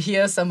 some are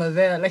here, some are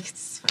there. Like,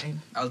 it's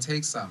fine. I'll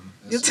take some.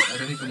 I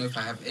don't even know if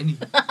I have any.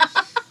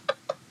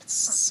 It's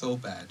so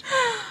bad.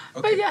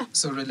 Okay. But yeah.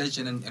 So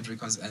religion and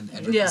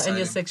yeah, and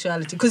your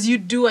sexuality. Because you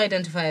do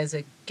identify as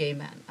a gay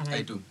man.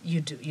 I do.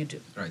 You do.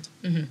 Right.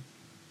 Mm-hmm.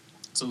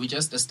 So we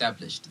just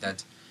established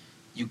that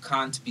you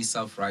can't be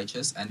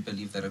self-righteous and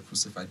believe that a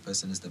crucified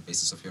person is the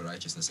basis of your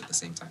righteousness at the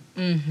same time.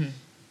 Mm-hmm.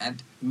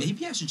 And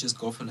maybe I should just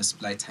go off on a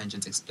slight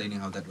tangent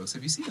explaining how that works.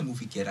 Have you seen the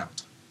movie Get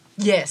Out?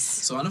 Yes.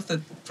 So one of the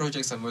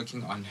projects I'm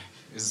working on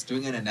is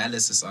doing an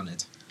analysis on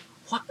it.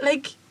 What?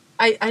 Like,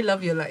 I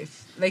love your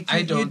life. Like,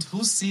 I don't.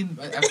 Who's seen?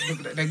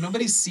 Like,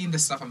 nobody's seen the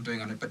stuff I'm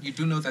doing on it. But you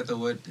do know that the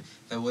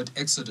word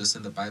Exodus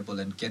in the Bible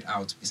and Get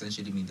Out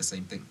essentially mean the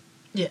same thing.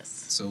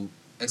 Yes. So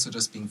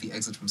Exodus being the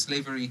exit from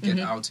slavery, Get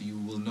Out, you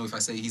will know if I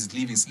say he's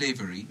leaving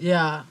slavery.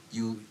 Yeah.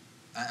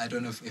 I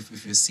don't know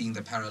if you're seeing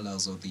the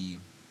parallels or the.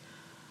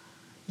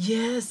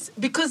 Yes,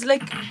 because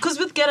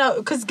with Get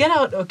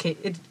Out, okay,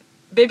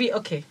 baby,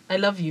 okay, I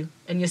love you,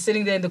 and you're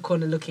sitting there in the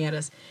corner looking at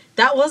us.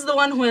 That was the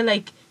one where,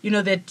 like, you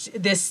know, that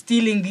they're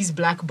stealing these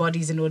black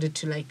bodies in order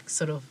to, like,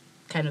 sort of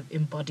kind of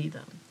embody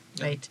them,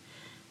 right?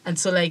 And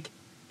so, like,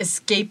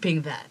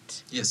 escaping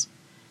that. Yes.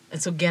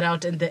 And so Get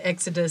Out and the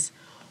Exodus.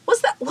 Was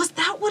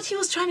that what he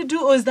was trying to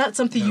do, or is that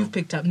something you've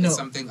picked up? No. It's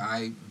something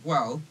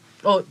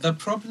the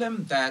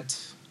problem that,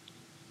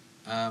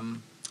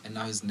 and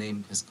now his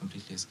name has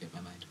completely escaped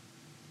my mind.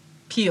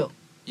 Peele.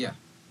 Yeah.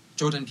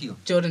 Jordan Peele.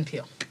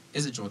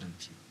 Is it Jordan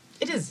Peele?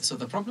 It is. So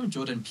the problem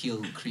Jordan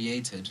Peele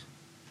created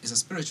is a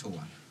spiritual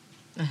one.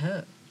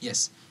 Uh-huh.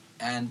 Yes.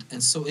 And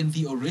so in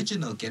the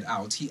original Get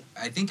Out,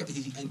 I think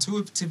he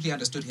intuitively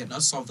understood he had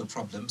not solved the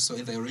problem. So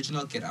in the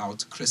original Get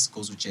Out, Chris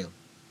goes to jail.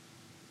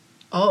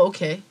 Oh,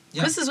 okay.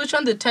 Yeah. Chris is which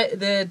one?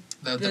 The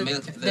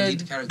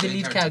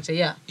lead character,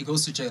 yeah. He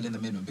goes to jail in the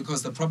minimum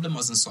because the problem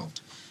wasn't solved.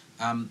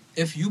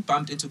 If you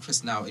bumped into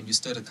Chris now and you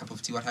stirred a cup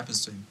of tea, what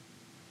happens to him?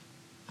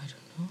 I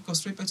don't know. Go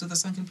straight back to the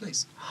sunken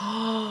place.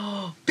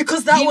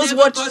 Because that was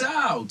what... He never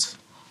got out.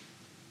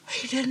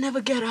 He did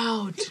never get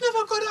out. He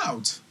never got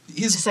out.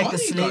 His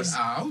body got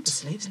out. The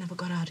slaves never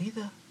got out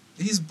either.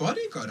 His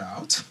body got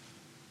out.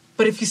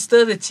 But if you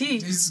stir the tea,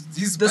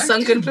 he's the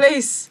sunken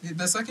place.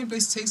 The sunken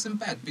place takes him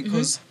back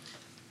because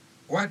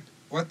what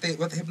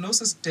the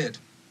hypnosis did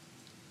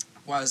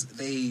was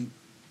they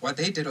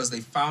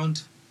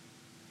found.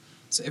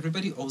 So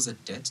everybody owes a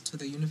debt to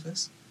the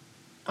universe.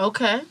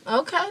 Okay.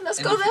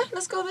 Let's go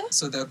there.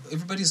 So that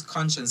everybody's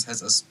conscience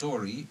has a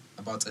story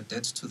about a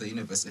debt to the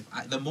universe.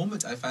 The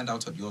moment I find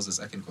out what yours is,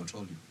 I can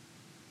control you.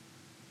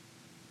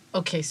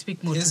 Okay,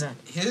 speak more to that.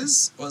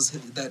 His was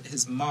that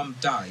his mom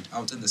died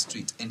out in the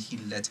street and he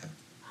let her.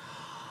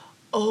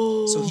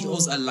 Oh. So he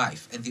owes a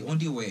life, and the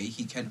only way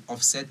he can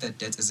offset that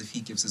debt is if he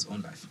gives his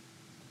own life.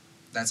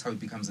 That's how he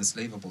becomes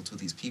enslavable to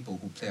these people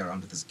who play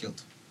around with his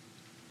guilt.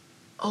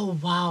 Oh,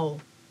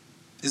 wow.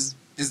 Is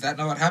that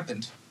not what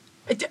happened?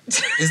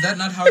 Is that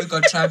not how he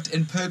got trapped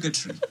in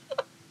purgatory?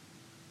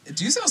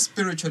 Do you see how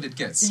spiritual it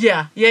gets?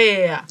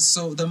 Yeah.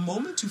 So the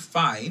moment you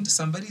find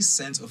somebody's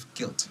sense of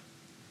guilt,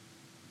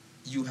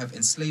 you have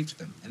enslaved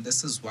them. And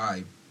this is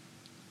why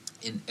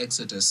in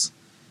Exodus,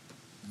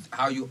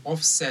 how you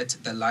offset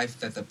the life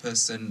that the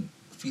person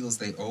feels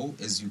they owe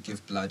is you give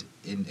blood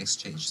in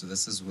exchange. So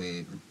this is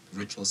where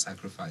ritual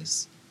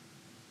sacrifice,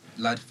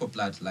 blood for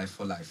blood, life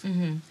for life.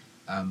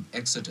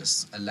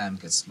 Exodus, a lamb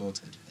gets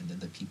slaughtered, and then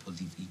the people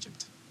leave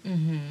Egypt.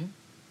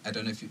 I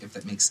don't know if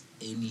that makes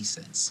any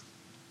sense.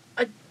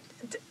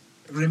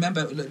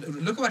 Remember,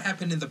 look at what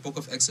happened in the book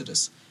of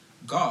Exodus.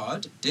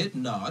 God did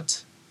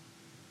not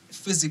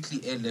physically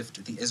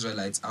airlift the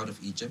Israelites out of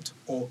Egypt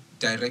or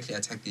directly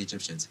attack the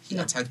Egyptians. He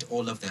attacked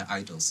all of their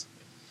idols.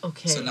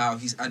 Okay. So now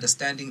he's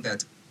understanding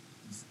that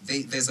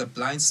there's a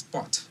blind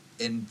spot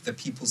in the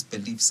people's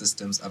belief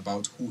systems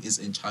about who is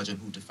in charge and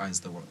who defines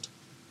the world.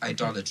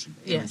 Idolatry,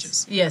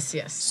 images.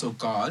 Yes. So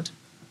God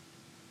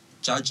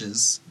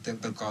judges the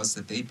gods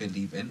that they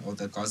believe in, or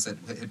the gods that...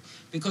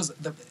 Because,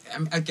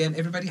 again,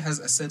 everybody has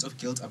a sense of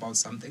guilt about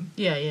something.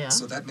 Yeah.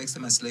 So that makes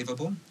them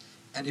enslavable.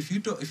 And if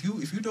you're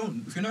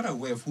not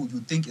aware of who you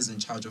think is in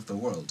charge of the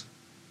world,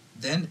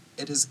 then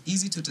it is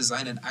easy to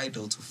design an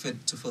idol to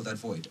fill that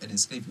void and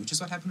enslave you, which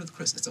is what happened with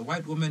Chris. It's a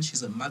white woman,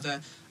 she's a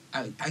mother,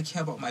 I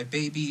care about my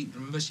baby.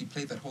 Remember, she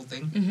played that whole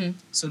thing?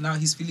 So now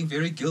he's feeling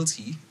very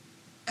guilty.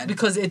 And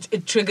because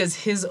it triggers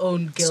his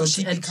own guilt. So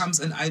she becomes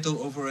an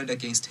idol over and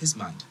against his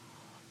mind.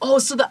 Oh,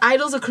 so the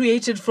idols are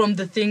created from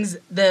the things,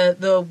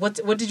 the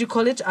what did you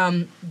call it?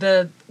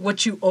 The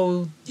what you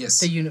owe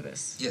the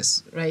universe.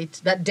 Yes. Right?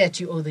 That debt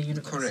you owe the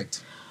universe.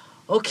 Correct.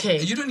 Okay.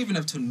 And you don't even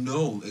have to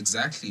know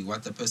exactly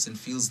what the person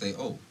feels they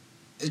owe.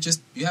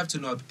 You have to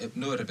know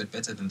it a bit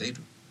better than they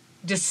do.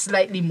 Just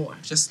slightly more.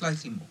 Just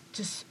slightly more.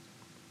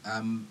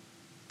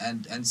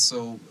 And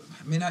so,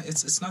 I mean,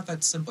 it's not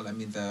that simple. I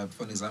mean,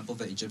 for example,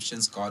 the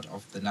Egyptians' god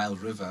of the Nile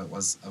River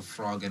was a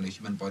frog and a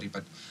human body,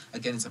 but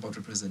again, it's about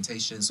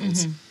representation. So,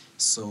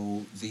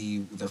 so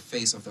the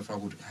face of the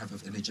frog would have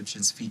an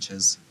Egyptian's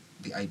features.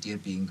 The idea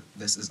being,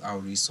 this is our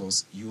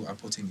resource. You are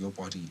putting your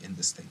body in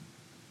this thing.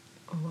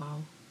 Oh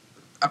wow!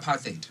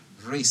 Apartheid,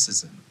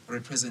 racism,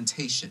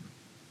 representation,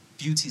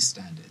 beauty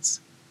standards,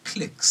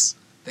 cliques,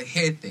 the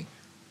hair thing.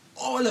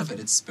 All of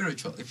it's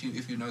spiritual if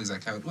you know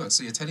exactly how it works.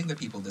 So you're telling the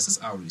people, this is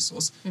our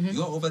resource.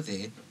 You're over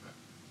there.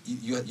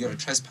 You're a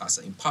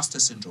trespasser. Imposter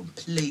syndrome.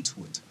 Play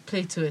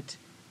to it.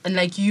 And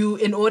like you,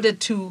 in order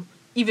to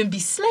even be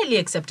slightly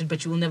accepted,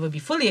 but you will never be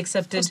fully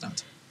accepted. Of course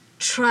not.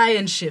 Try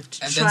and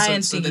shift. Try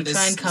and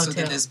counter. So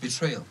then there's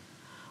betrayal.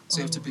 So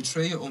you have to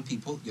betray your own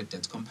people. Your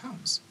debt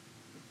compounds.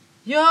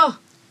 Yeah.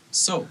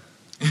 So,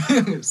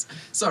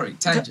 sorry,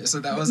 tangent. So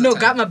that was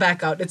got my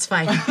back out. It's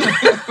fine.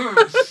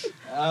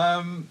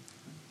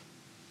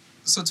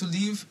 So to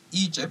leave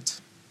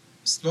Egypt,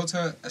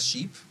 slaughter a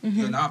sheep,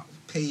 you're now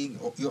paying,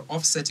 you're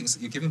offsetting, so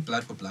you're giving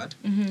blood for blood.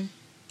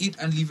 Eat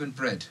unleavened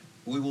bread.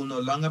 We will no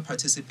longer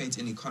participate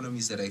in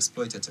economies that are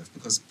exploitative,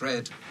 because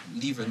bread,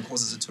 leaven,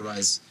 causes it to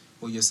rise.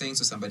 Or you're saying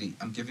to somebody,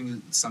 I'm giving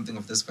you something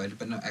of this value,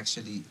 but no,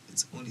 actually,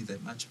 it's only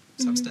that much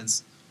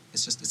substance.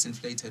 It's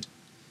inflated.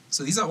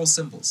 So these are all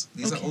symbols.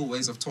 These are all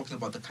ways of talking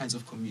about the kinds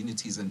of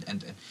communities and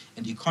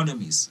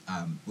economies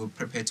we're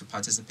prepared to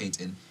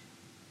participate in.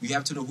 You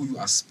have to know who you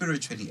are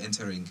spiritually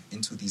entering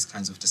into these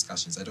kinds of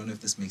discussions. I don't know if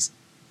this makes...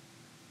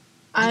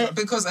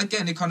 Because,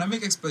 again,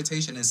 economic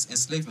exploitation and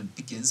enslavement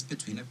begins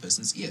between a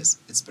person's ears.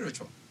 It's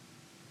spiritual.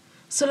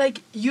 So,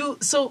 like,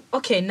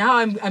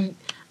 now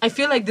I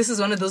feel like this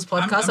is one of those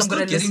podcasts I'm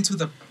still getting to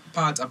the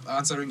part of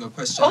answering your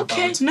question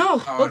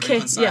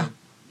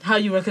how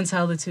you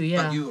reconcile the two,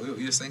 yeah. But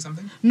you're saying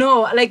something?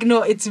 No,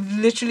 it's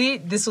literally,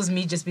 this was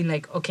me just being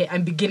like, okay,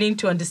 I'm beginning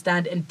to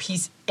understand and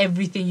piece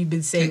everything you've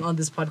been saying on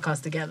this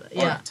podcast together.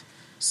 Yeah. Right.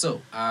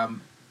 So,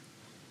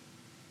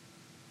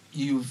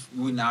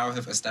 we now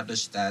have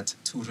established that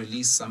to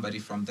release somebody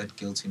from that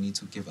guilt, you need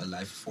to give a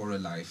life for a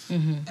life.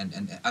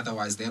 And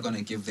otherwise, they're going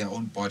to give their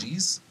own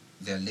bodies,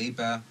 their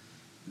labor.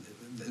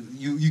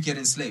 You get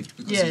enslaved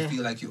because you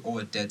feel like you owe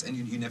a debt and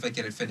you never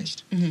get it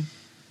finished.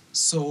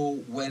 So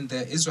when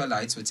the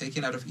Israelites were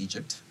taken out of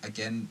Egypt,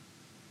 again,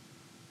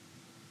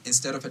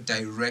 instead of a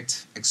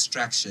direct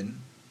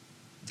extraction,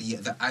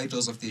 the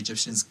idols of the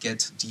Egyptians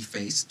get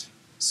defaced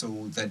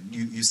so that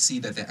you see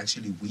that they're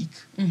actually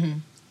weak.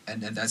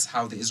 And that's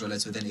how the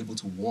Israelites were then able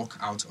to walk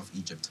out of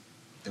Egypt.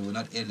 They were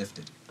not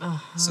airlifted.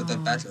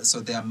 So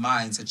their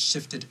minds had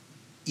shifted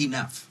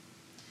enough,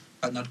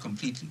 but not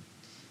completely.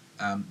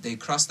 They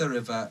crossed the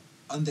river.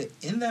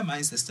 In their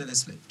minds, they're still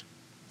enslaved.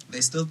 They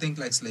still think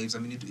like slaves. I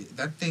mean,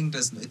 that thing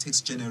it takes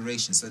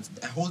generations. So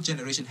a whole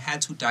generation had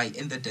to die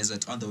in the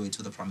desert on the way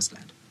to the promised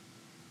land.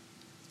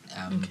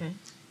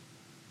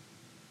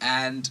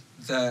 And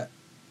the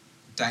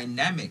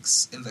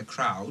dynamics in the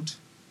crowd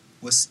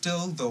were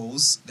still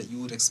those that you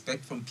would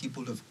expect from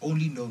people who have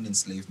only known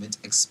enslavement,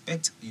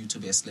 expect you to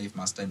be a slave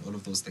master and all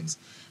of those things,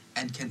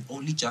 and can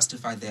only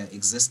justify their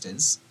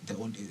existence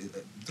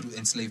through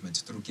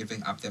enslavement, through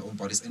giving up their own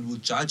bodies, and will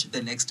judge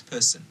the next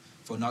person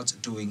for not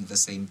doing the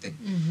same thing.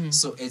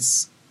 So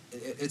it's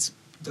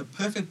the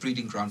perfect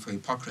breeding ground for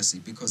hypocrisy,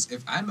 because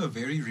if I'm a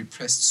very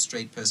repressed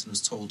straight person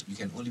who's told you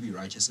can only be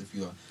righteous if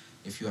you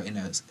are in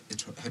a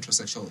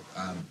heterosexual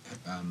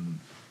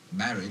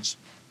marriage,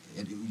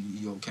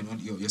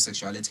 your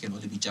sexuality can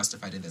only be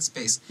justified in that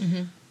space,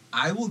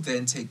 I will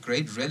then take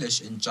great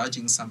relish in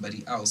judging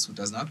somebody else who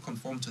does not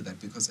conform to that,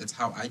 because it's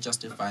how I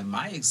justify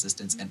my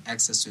existence and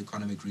access to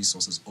economic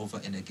resources over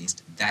and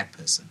against that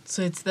person.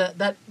 So it's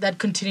that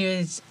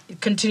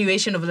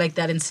continuation of like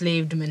that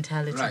enslaved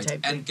mentality right. type.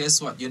 And guess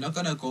what? You're not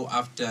going to go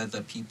after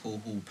the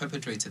people who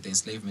perpetrated the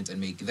enslavement and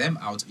make them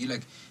out.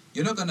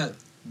 You're not going to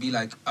be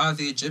like,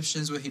 the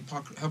Egyptians were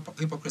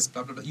hypocrites,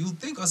 blah, blah, blah. You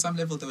think on some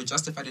level they were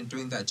justified in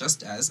doing that,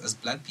 just as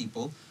black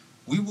people,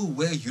 we will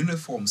wear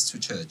uniforms to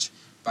church.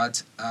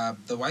 But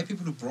the white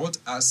people who brought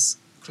us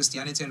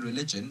Christianity and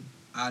religion,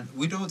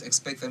 we don't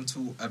expect them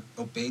to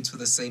obey to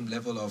the same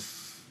level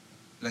of,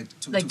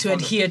 to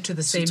adhere to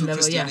the same level,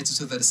 Christianity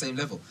to the same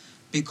level.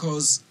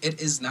 Because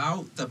it is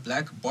now the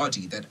black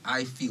body that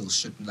I feel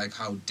should, like,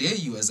 how dare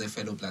you as a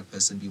fellow black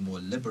person be more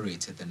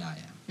liberated than I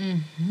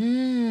am?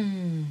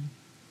 Mm-hmm.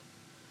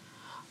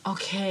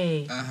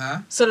 Okay.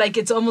 Uh-huh. So, like,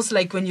 it's almost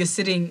like when you're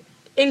sitting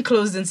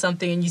enclosed in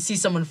something and you see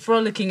someone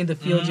frolicking in the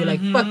field, you're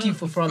like, fuck you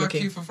for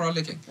frolicking. Fuck you for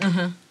frolicking.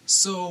 Uh-huh.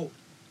 So,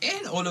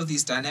 in all of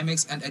these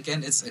dynamics, and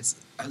again, it's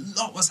a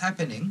lot was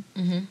happening,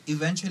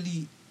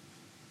 eventually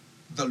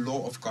the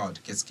law of God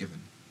gets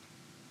given.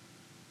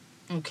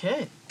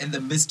 Okay. In the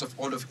midst of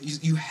all of...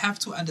 You have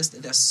to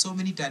understand, there's so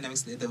many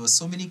dynamics there. There were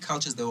so many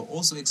cultures that were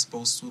also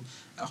exposed to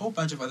a whole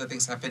bunch of other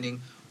things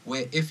happening,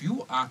 where if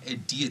you are a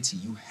deity,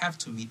 you have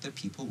to meet the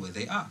people where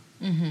they are.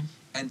 Mm-hmm.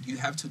 And you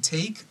have to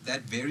take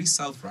that very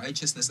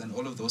self-righteousness and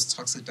all of those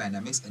toxic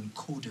dynamics and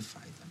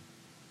codify them.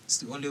 It's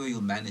the only way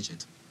you'll manage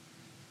it.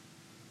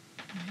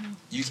 Mm-hmm.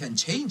 You can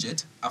change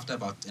it after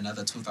about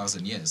another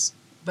 2,000 years.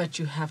 But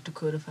you have to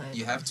codify it.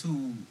 You have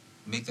to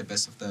make the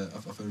best of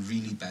a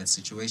really bad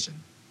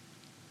situation.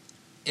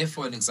 If,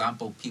 for an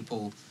example,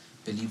 people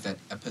believe that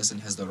a person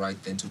has the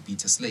right then to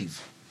beat a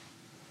slave,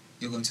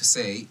 you're going to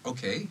say,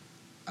 okay,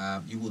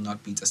 you will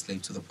not beat a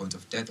slave to the point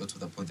of death or to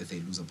the point that they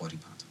lose a body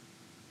part.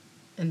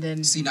 And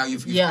then... See, now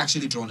you've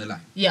actually drawn a line.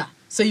 Yeah.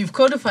 So you've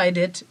codified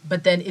it,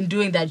 but then in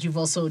doing that, you've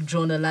also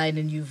drawn a line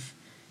and you've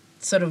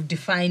sort of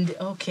defined,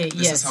 okay,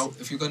 This is how,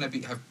 if you're going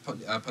to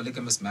have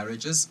polygamous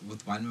marriages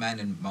with one man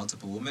and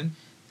multiple women,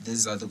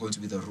 these are going to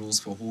be the rules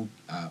for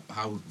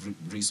how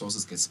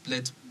resources get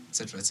split,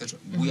 etc., etc.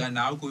 Mm-hmm. We are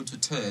now going to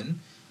turn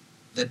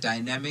the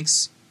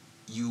dynamics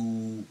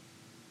you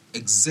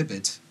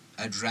exhibit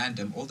at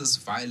random, all this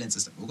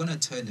violence, we're going to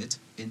turn it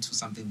into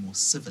something more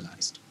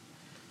civilized.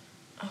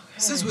 Okay.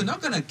 Since we're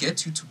not going to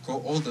get you to go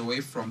all the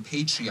way from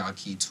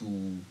patriarchy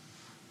to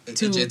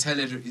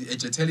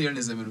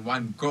egalitarianism in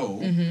one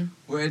go,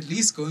 we're at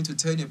least going to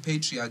turn your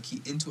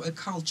patriarchy into a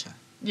culture.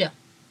 Yeah.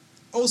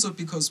 Also,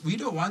 because we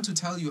don't want to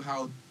tell you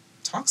how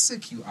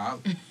toxic you are.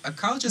 A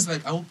culture is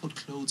like, I will put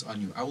clothes on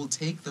you. I will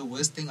take the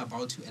worst thing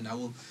about you and I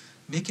will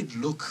make it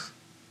look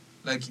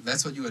like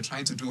that's what you were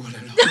trying to do all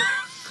along.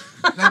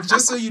 Like,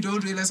 just so you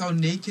don't realize how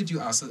naked you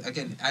are. So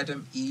again,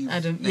 Adam, Eve,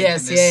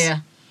 nakedness,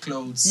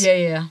 clothes.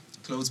 Yeah.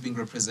 Clothes being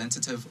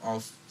representative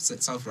of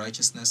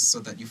self-righteousness so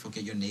that you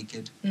forget you're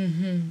naked.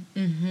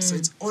 So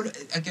it's all,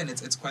 again,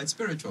 it's quite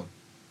spiritual.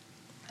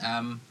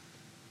 And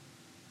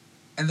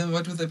then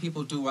what do the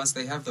people do once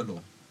they have the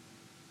law?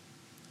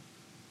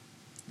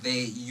 They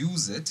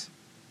use it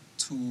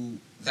to,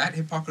 that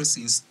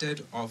hypocrisy,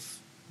 instead of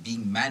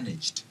being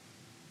managed,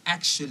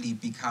 actually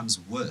becomes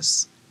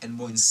worse and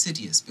more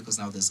insidious, because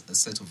now there's a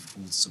set of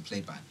rules to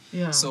play by.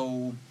 Yeah.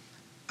 So,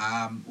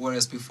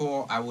 whereas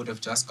before I would have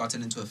just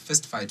gotten into a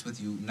fist fight with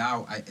you,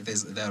 now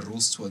there are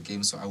rules to a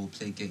game, so I will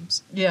play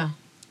games. Yeah.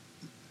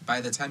 By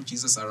the time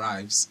Jesus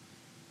arrives,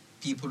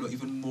 people are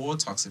even more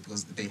toxic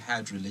because they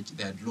had religion,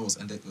 they had laws,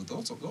 and the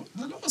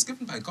law was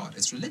given by God.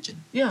 It's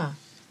religion. Yeah.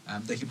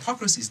 The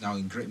hypocrisy is now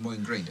more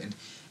ingrained,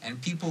 and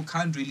people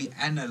can't really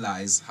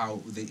analyze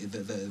how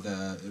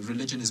the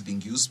religion is being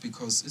used,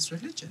 because it's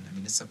religion. I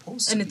mean, it's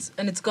supposed to be.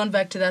 And it's gone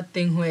back to that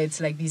thing where it's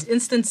like these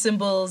instant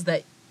symbols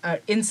that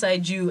are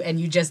inside you, and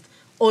you just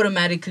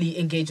automatically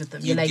engage with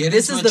them. You're like,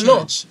 this is the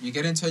law. You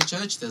get into a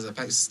church, there's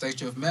a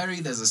statue of Mary,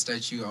 there's a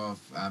statue of,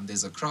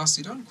 there's a cross.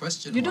 You don't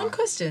question. You don't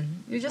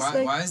question. You just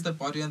why is the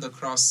body on the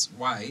cross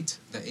white,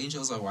 the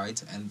angels are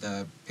white, and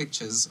the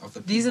pictures of the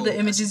people... These are the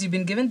images you've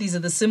been given, these are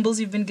the symbols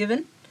you've been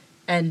given,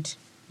 and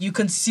you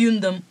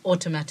consume them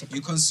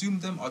automatically.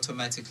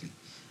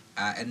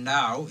 And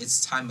now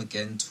it's time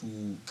again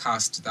to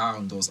cast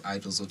down those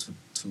idols, or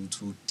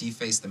to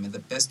deface them. And the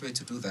best way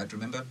to do that,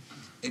 remember,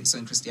 in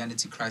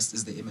Christianity, Christ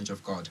is the image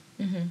of God.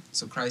 Mm-hmm.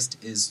 So Christ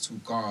is to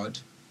God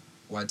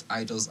what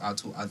idols are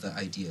to other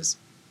ideas.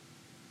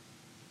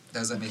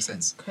 Does that make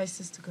sense? Christ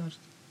is to God,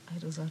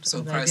 idols are to so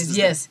other Christ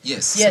ideas.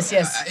 Yes.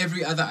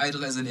 Every other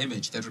idol has an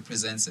image that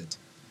represents it.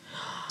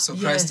 So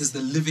Christ is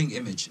the living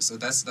image. So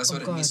that's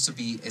what it means to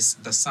be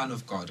the Son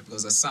of God,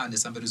 because the Son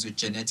is somebody who's a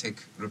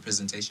genetic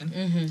representation.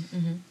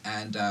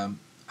 And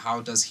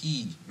how does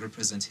he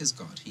represent his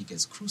God? He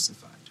gets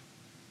crucified.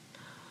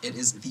 It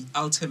is the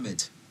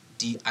ultimate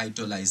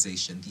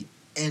de-idolization, the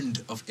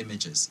end of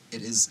images.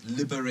 It is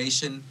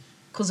liberation.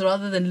 Because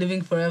rather than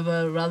living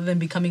forever, rather than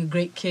becoming a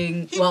great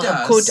king,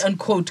 a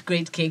quote-unquote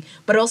great king,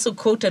 but also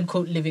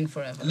quote-unquote living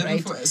forever,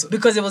 right?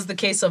 Because it was the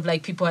case of,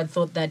 like, people had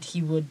thought that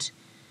he would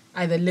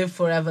either live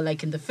forever,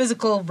 like in the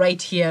physical,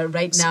 right here,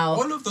 right So now.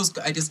 all of those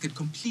ideas get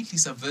completely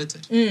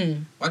subverted.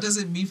 What does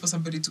it mean for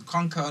somebody to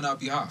conquer on our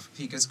behalf if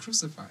he gets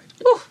crucified?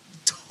 Ooh.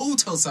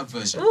 Total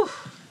subversion. Ooh.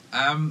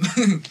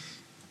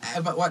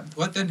 But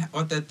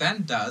what that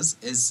then does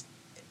is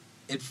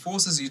it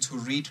forces you to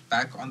read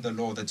back on the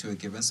law that you were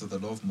given. So the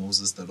law of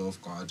Moses, the law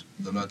of God,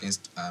 the law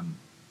against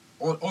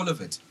all of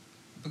it,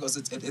 because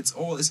it's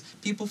all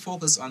people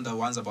focus on the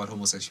ones about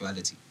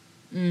homosexuality.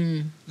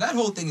 That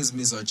whole thing is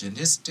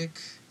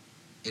misogynistic.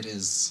 It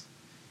is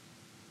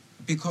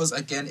because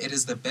again, it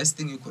is the best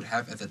thing you could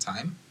have at the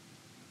time.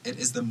 It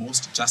is the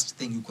most just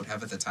thing you could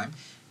have at the time.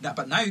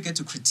 But now you get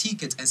to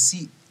critique it and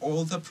see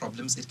all the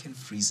problems it can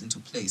freeze into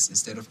place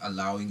instead of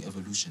allowing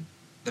evolution.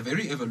 The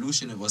very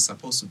evolution it was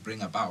supposed to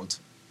bring about,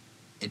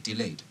 it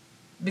delayed.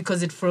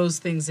 Because it froze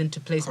things into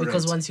place. Correct.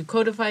 Because once you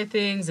codify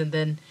things and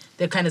then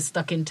they're kind of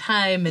stuck in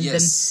time, and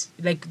Yes.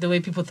 then like the way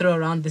people throw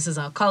around, this is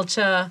our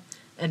culture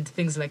and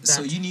things like that.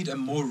 So you need a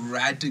more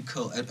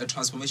radical, a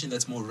transformation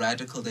that's more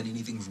radical than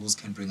anything rules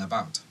can bring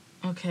about.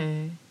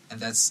 Okay. And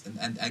that's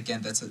and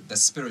again that's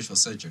spiritual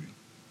surgery.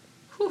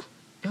 Whew.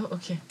 Oh,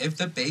 okay. If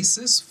the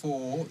basis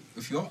for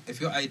if your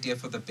idea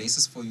for the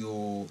basis for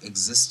your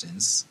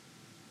existence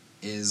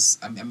is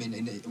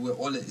we're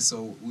all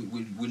so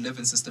we live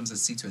in systems that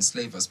seek to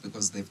enslave us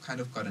because they've kind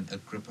of gotten a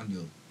grip on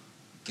your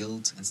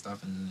guilt and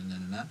stuff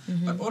and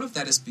but all of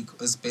that is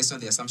based on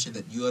the assumption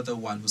that you are the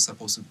one who's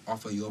supposed to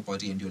offer your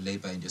body and your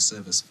labor and your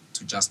service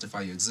to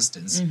justify your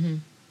existence.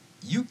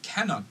 You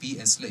cannot be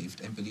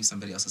enslaved and believe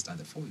somebody else has done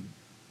that for you.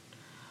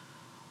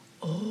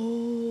 Oh.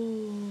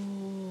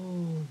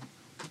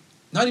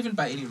 Not even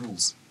by any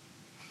rules.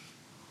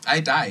 I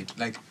died.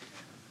 Like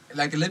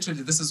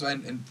literally, this is why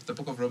in the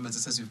book of Romans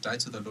it says you've died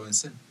to the law and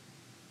sin.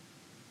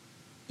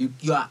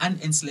 You are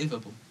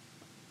unenslavable.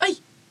 Ay.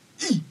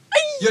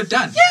 You're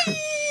done. Yay.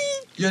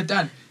 You're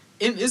done.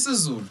 In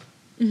isiZulu,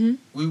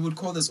 we would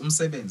call this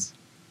umsebenzi.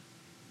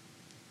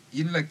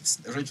 You know, like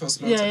ritual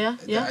slaughter. Yeah.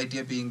 The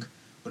idea being,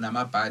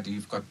 bad,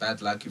 you've got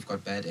bad luck, you've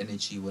got bad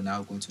energy, we're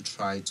now going to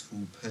try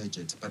to purge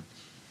it. But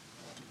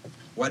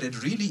what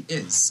it really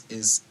is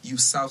you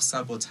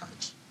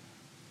self-sabotage.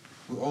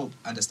 We all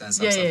understand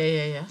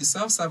self-sabotage. Yeah. You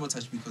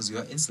self-sabotage because you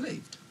are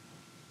enslaved.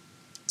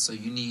 So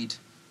you need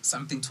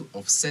something to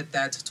offset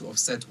that, to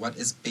offset what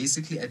is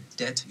basically a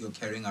debt you're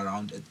carrying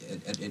around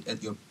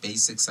at your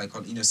basic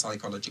in your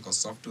psychological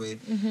software.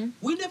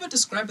 We never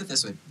describe it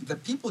this way. The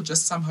people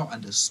just somehow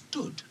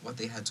understood what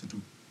they had to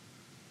do.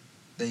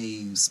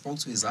 They spoke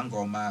to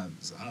Zangoma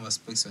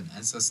speaks to an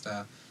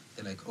ancestor.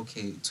 They're like,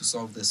 okay, to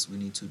solve this, we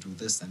need to do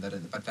this and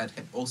that. But that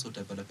had also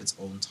developed its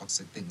own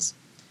toxic things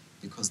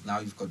because now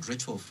you've got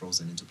ritual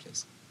frozen into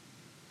place.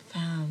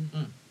 Damn.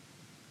 I'm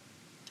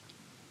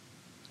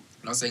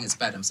not saying it's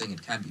bad, I'm saying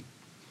it can be.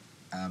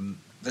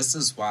 This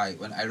is why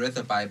when I read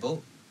the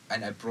Bible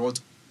and I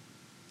brought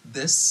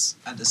this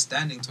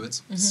understanding to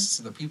it,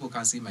 so the people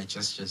can't see my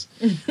gestures.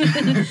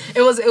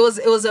 It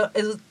was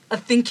a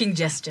thinking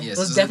gesture. Yes, it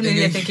was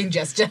definitely a thinking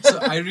gesture. So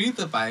I read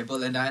the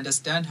Bible and I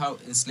understand how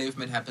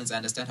enslavement happens. I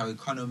understand how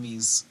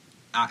economies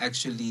are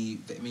actually,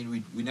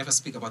 we never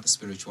speak about the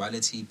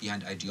spirituality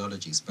behind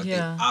ideologies, but they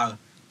are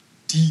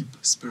deep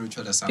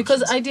spiritual assumptions.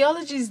 Because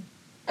ideologies,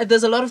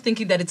 there's a lot of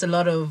thinking that it's a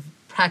lot of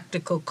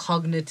practical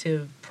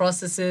cognitive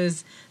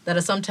processes that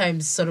are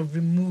sometimes sort of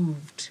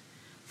removed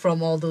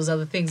from all those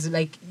other things,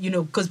 like,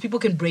 because people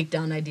can break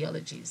down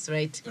ideologies,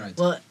 right?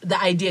 Well, the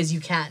ideas you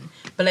can,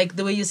 but like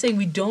the way you're saying,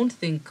 we don't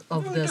think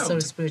of sort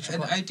of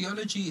spiritual. An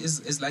ideology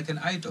is like an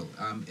idol.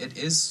 It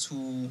is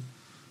to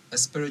a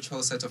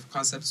spiritual set of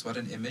concepts what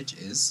an image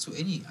is to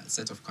any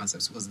set of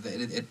concepts, because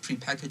it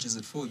prepackages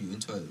it for you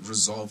into a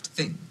resolved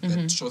thing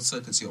that short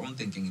circuits your own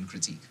thinking and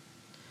critique.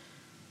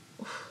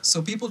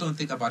 So people don't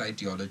think about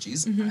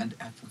ideologies, and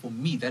for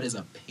me, that is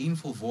a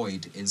painful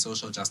void in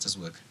social justice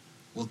work.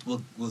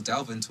 We'll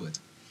delve into it.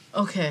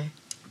 Okay.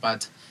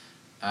 But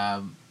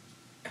am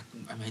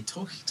I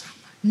talking to?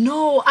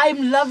 No,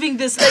 I'm loving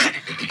this. Like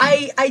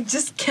I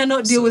just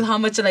cannot deal with how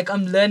much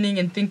I'm learning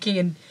and thinking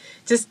and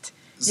just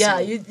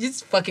you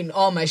just fucking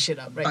all my shit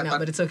up right now,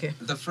 but it's okay.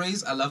 The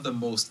phrase I love the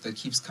most that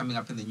keeps coming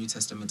up in the New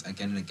Testament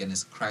again and again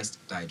is Christ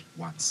died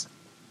once.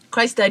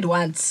 Christ died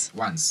once.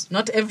 Once.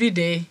 Not every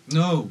day.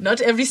 No.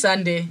 Not every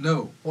Sunday.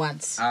 No.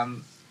 Once.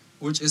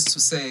 Which is to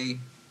say,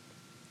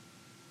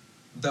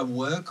 the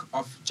work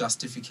of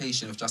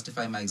justification, of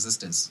justifying my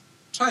existence,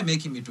 try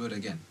making me do it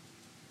again.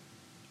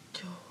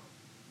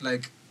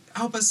 Like,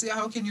 how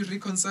can you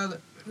reconcile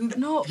it?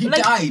 No, he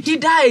died. He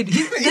died.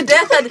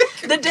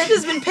 The debt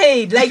has been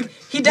paid. Like,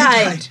 he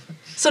died.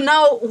 So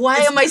now, why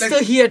am I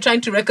still here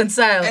trying to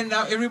reconcile? And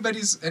now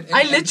everybody's...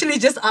 I literally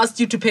just asked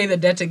you to pay the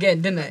debt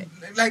again, didn't I?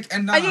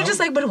 And now... And you're just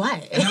like, but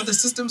why? And now the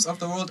systems of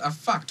the world are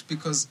fucked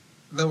because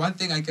the one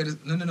thing I get is,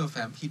 no,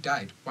 fam, he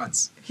died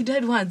once. He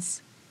died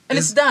once. And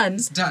it's done.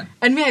 It's done.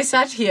 And I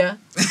sat here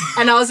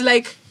and I was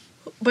like,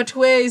 but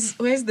where's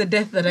the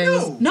death that I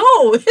was...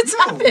 No, it's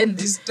happened.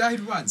 He's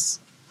died once.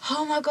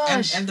 Oh my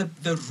gosh. And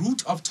the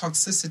root of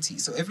toxicity.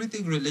 So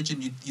everything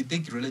religion, you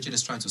think religion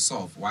is trying to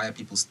solve. Why are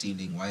people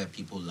stealing? Why are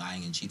people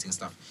lying and cheating and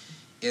stuff?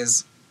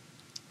 Is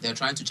they're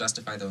trying to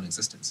justify their own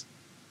existence.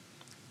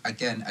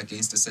 Again,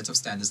 against a set of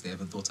standards they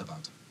haven't thought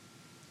about.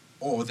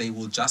 Or they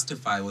will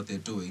justify what they're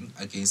doing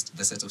against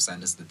the set of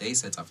standards that they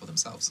set up for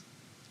themselves.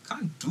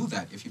 Can't do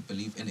that if you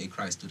believe in a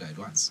Christ who died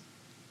once.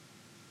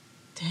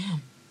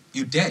 Damn.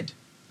 You're dead.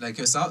 Like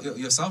your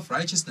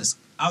self-righteousness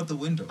out the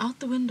window. Out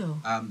the window.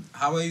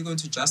 How are you going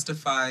to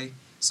justify?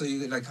 So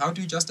you like, how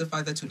do you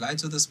justify that you lied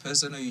to this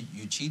person or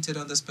you cheated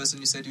on this person?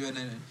 You said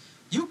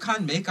you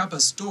can't make up a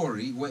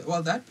story where,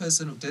 well, that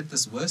person did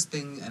this worst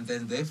thing and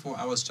then therefore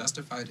I was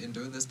justified in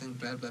doing this thing.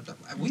 Blah blah blah.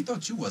 We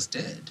thought you was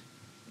dead.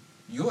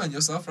 You and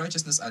your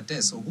self-righteousness are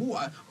dead. So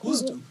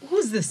who's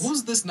this?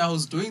 Who's this now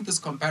who's doing this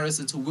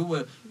comparison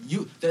to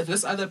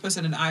this other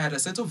person and I had a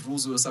set of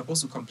rules we were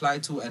supposed to comply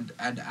to and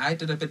I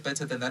did a bit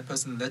better than that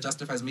person and that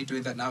justifies me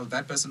doing that now.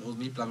 That person owes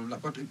me blah blah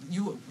blah. But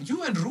you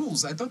and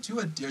rules, I thought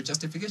your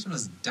justification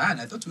was done.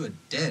 I thought you were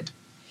dead.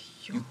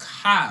 You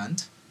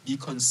can't be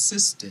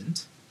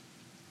consistent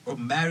or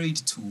married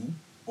to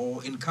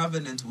or in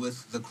covenant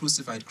with the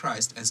crucified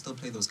Christ and still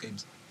play those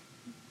games.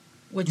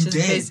 Which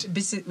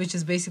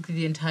is basically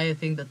the entire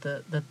thing that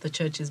the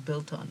church is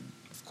built on.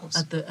 Of course.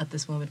 At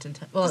this moment in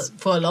time. Well,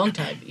 for a long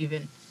time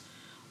even.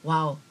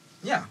 Wow.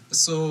 Yeah.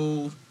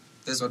 So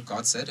there's what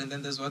God said, and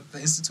then there's what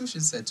the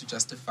institution said to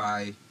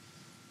justify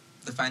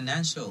the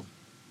financial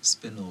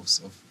spin-offs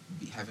of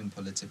having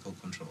political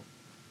control.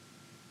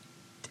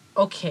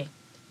 Okay.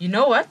 You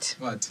know what?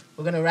 What?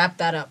 We're gonna wrap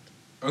that up.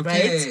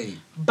 Okay. Right?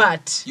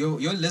 But your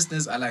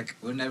listeners are like,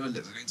 we're never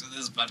listening to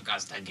this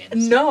podcast again.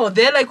 No,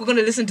 they're like, we're going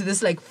to listen to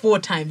this like 4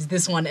 times,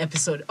 this one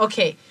episode.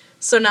 Okay,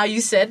 so now you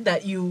said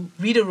that you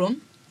read a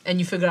room and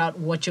you figure out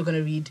what you're going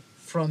to read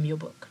from your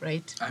book,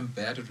 right? I'm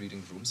bad at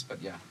reading rooms,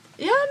 but yeah.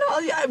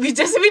 We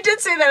did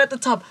say that at the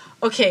top.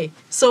 Okay,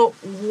 so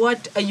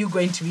what are you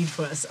going to read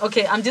for us?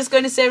 Okay, I'm just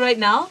going to say right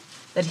now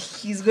that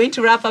he's going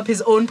to wrap up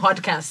his own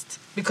podcast,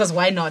 because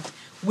why not?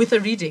 With a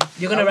reading.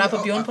 You're going to wrap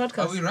up your own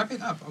podcast. Are we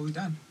wrapping up? Are we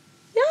done?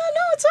 Yeah,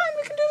 no, it's fine.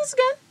 We can do this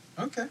again.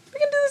 Okay. We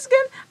can do this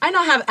again. I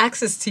now have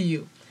access to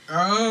you.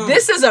 Oh.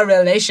 This is a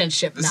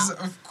relationship now.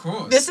 Of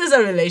course. This is a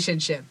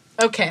relationship.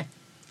 Okay.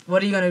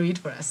 What are you going to read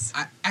for us?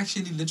 I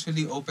actually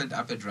literally opened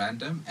up at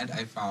random and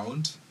I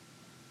found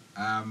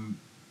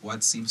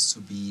what seems to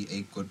be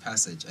a good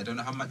passage. I don't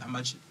know how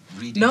much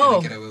reading can I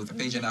get away with, a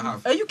page and a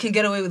half. Oh, you can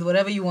get away with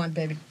whatever you want,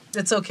 baby.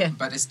 It's okay.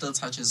 But it still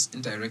touches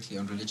indirectly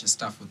on religious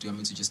stuff. Or do you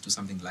want me to just do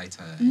something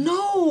lighter?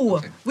 No.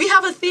 Okay. We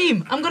have a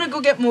theme. I'm going to go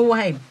get more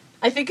wine.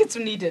 I think it's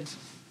needed.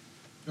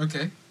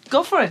 Okay.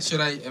 Go for it.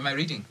 Am I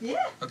reading?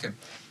 Yeah. Okay.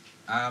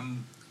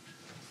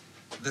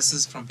 This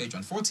is from page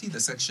 140. The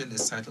section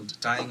is titled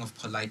Dying of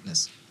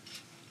Politeness.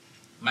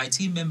 My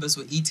team members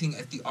were eating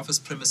at the office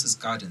premises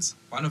gardens.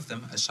 One of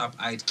them, a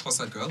sharp-eyed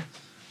Xhosa girl,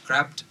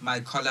 grabbed my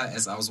collar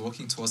as I was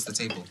walking towards the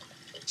table.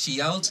 She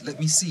yelled, "Let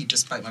me see,"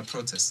 despite my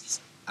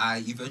protests.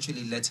 I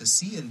eventually let her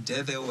see, and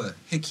there they were,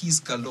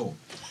 hickeys galore.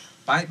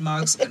 Bite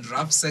marks and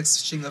rough sex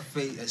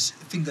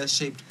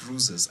finger-shaped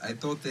bruises. I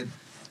thought that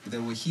they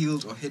were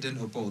healed or hidden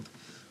or both.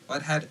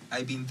 What had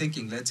I been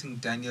thinking, letting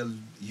Daniel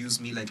use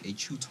me like a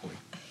chew toy?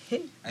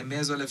 I may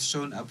as well have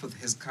shown up with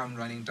his cum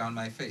running down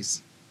my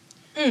face.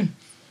 One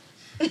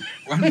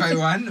by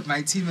one,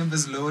 my team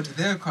members lowered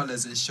their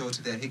collars and showed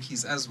their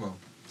hickeys as well.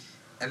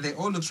 And they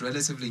all looked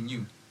relatively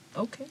new.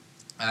 Okay.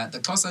 The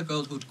Xhosa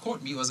girl who'd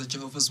caught me was a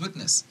Jehovah's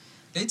Witness.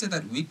 Later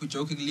that week, we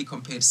jokingly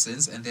compared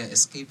sins and their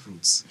escape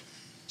routes.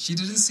 She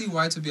didn't see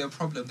why it would be a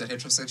problem that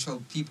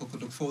heterosexual people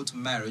could look forward to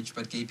marriage,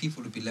 but gay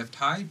people would be left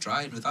high,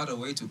 dry, and without a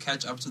way to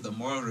catch up to the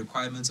moral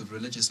requirements of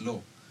religious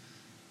law.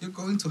 "You're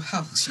going to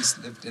hell," she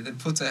slipped, and then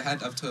put her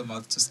hand up to her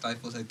mouth to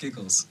stifle her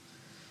giggles.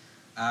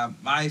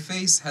 My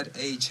face had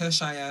a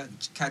Cheshire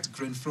cat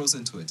grin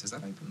frozen to it. Is that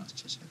how you pronounce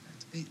Cheshire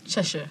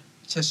cat?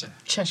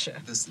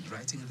 Cheshire. This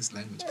writing in this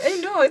language.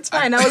 Hey, no, it's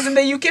fine. I was in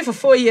the UK for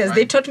 4 years. Right.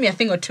 They taught me a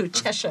thing or two.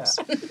 Cheshire.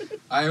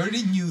 I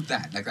already knew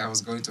that, like I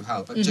was going to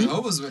hell. But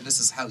Jehovah's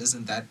Witnesses' hell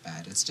isn't that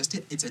bad. It's just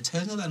it's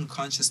eternal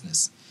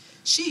unconsciousness.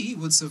 She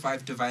would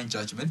survive divine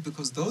judgment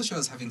because though she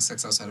was having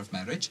sex outside of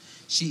marriage,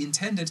 she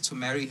intended to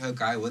marry her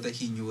guy whether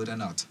he knew it or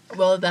not.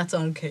 Well, that's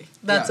okay.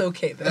 That's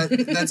okay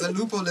then. That's a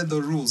loophole in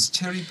the rules,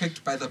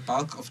 cherry-picked by the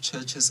bulk of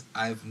churches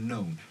I've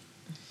known.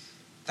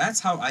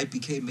 That's how I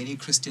became many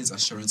Christians'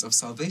 assurance of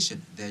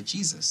salvation, their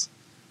Jesus.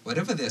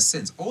 Whatever their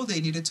sins, all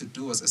they needed to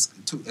do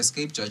to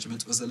escape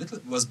judgment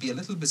was be a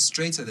little bit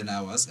straighter than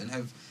ours and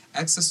have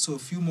access to a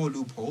few more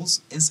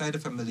loopholes, insider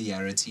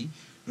familiarity,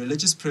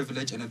 religious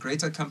privilege, and a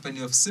greater company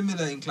of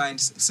similarly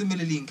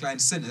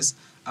inclined sinners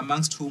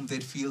amongst whom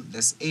they'd feel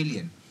less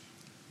alien.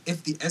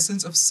 If the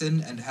essence of sin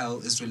and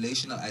hell is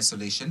relational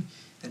isolation,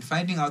 then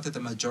finding out that the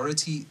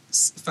majority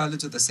fell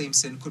into the same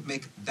sin could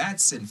make that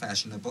sin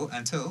fashionable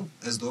until,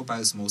 as though by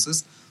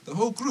osmosis, the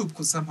whole group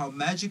could somehow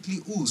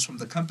magically ooze from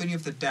the company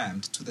of the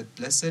damned to that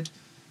blessed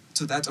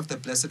to that of the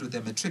blessed with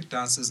their matric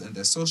dances and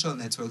their social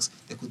networks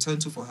they could turn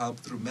to for help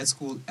through med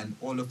school and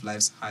all of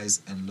life's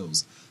highs and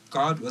lows.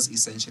 God was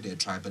essentially a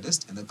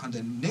tribalist, and the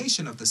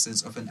condemnation of the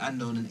sins of an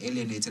unknown and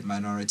alienated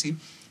minority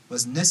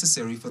was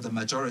necessary for the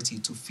majority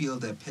to feel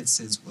their pet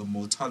sins were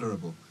more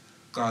tolerable.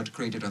 God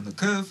graded on the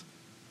curve,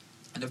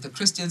 and if the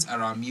Christians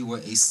around me were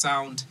a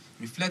sound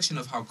reflection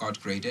of how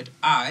God graded,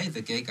 I,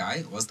 the gay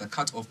guy, was the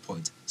cut-off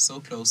point. So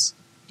close,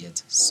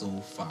 yet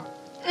so far.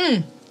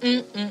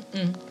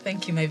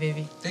 Thank you, my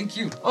baby. Thank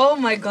you. Oh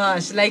my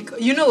gosh. Like,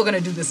 we're going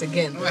to do this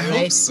again. I right?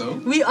 hope so.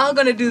 We are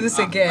going to do this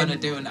again. On a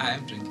day when I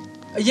am drinking.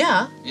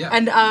 Yeah.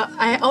 And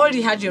I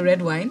already had your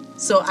red wine,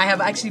 so I have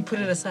actually put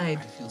it aside.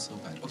 I feel so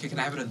bad. Okay, can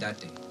I have it on that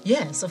day?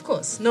 Yes, of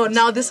course. No,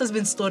 now this has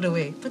been stored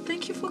away. But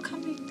thank you for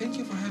coming. Thank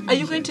you for having me. Are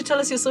you going to tell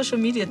us your social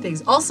media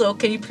things? Also,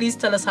 can you please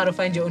tell us how to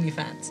find your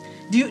OnlyFans?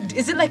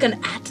 Is it like an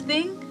at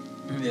thing?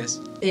 Yes.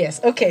 Yes.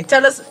 Okay.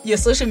 Tell us your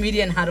social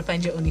media and how to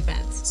find your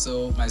OnlyFans.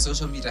 So my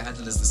social media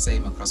handle is the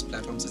same across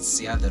platforms. It's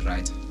Sia the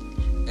Writer.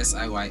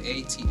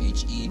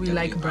 SIYATHEWRITER. We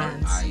like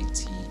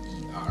brands.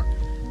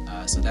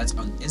 So that's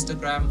on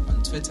Instagram,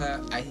 on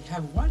Twitter. I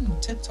have one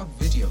TikTok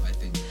video, I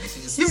think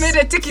it's you made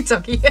a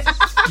TikTok.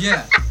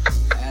 Yeah.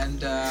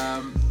 And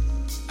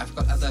I've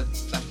got other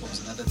platforms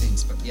and other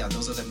things. But yeah,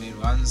 those are the main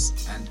ones.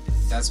 And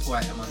that's who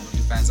I am on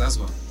OnlyFans as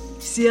well.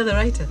 Sia the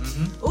Writer.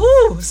 Mm-hmm.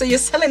 Ooh, so you're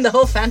selling the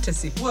whole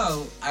fantasy.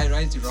 Well, I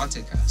write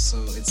erotica,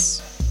 so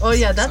it's... Oh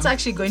yeah, that's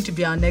actually going to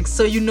be our next.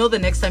 So the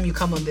next time you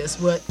come on this,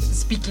 we're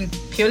speaking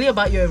purely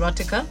about your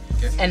erotica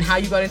and how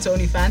you got into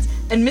OnlyFans.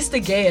 And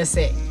Mr. Gay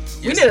essay.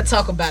 Yes. We need to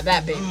talk about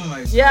that, baby. Oh my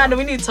God. Yeah, no,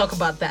 we need to talk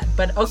about that.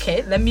 But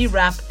okay, let me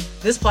wrap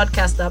this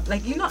podcast up.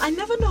 Like, I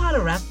never know how to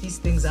wrap these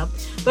things up.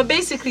 But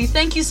basically,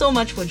 thank you so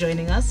much for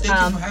joining us. Thank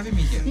you for having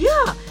me here.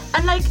 Yeah.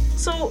 And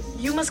so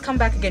you must come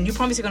back again. You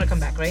promise you're going to come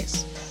back, right?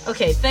 Yes.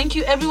 Okay, thank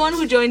you everyone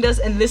who joined us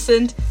and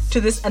listened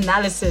to this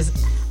analysis.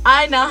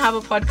 I now have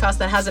a podcast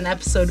that has an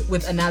episode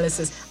with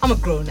analysis. I'm a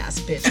grown-ass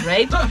bitch,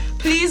 right?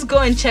 Please go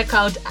and check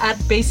out at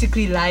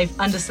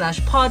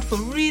basicallylive_pod for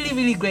really,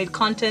 really great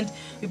content.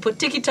 We put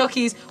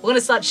TikTokies. We're going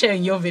to start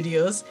sharing your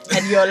videos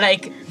and your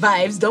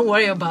vibes. Don't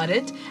worry about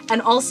it.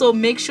 And also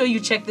make sure you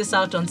check this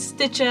out on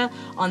Stitcher,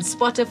 on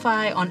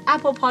Spotify, on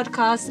Apple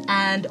Podcasts,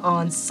 and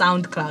on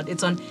SoundCloud.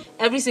 It's on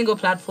every single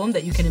platform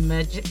that you can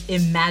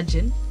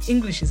imagine.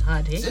 English is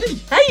hard, hey?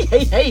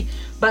 Hey.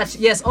 But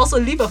yes, also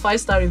leave a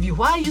 5-star review.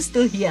 Why are you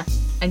still here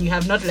and you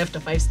have not left a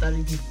 5-star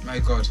review? My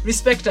God.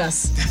 Respect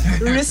us.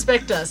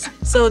 Respect us.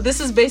 So this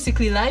is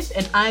Basically Life,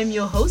 and I'm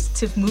your host,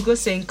 Tiff Mugo,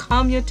 saying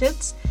calm your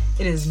tits.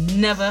 It is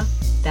never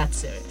that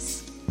serious.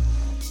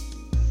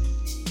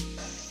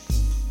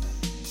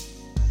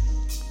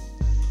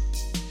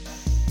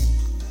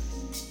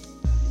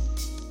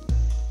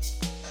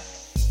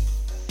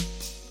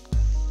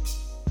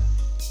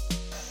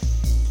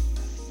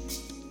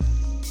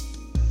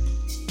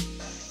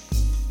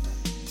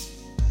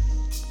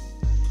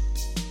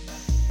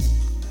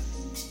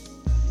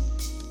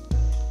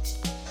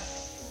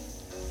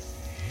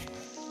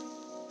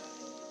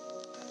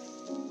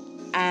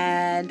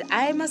 And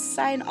I must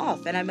sign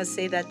off, and I must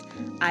say that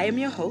I am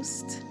your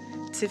host,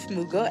 Tiff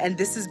Mugo, and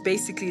this is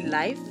Basically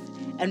Life,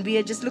 and we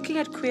are just looking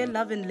at queer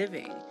love and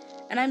living.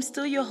 And I'm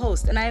still your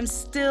host, and I am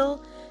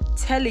still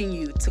telling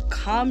you to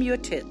calm your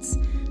tits,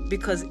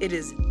 because it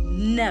is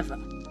never,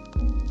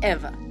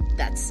 ever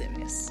that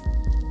serious.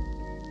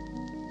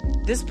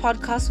 This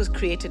podcast was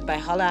created by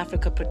Holla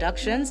Africa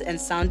Productions and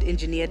sound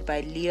engineered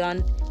by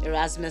Leon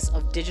Erasmus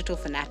of Digital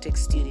Fanatic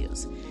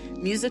Studios.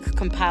 Music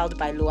compiled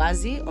by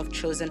Loazi of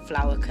Chosen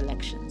Flower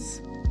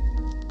Collections.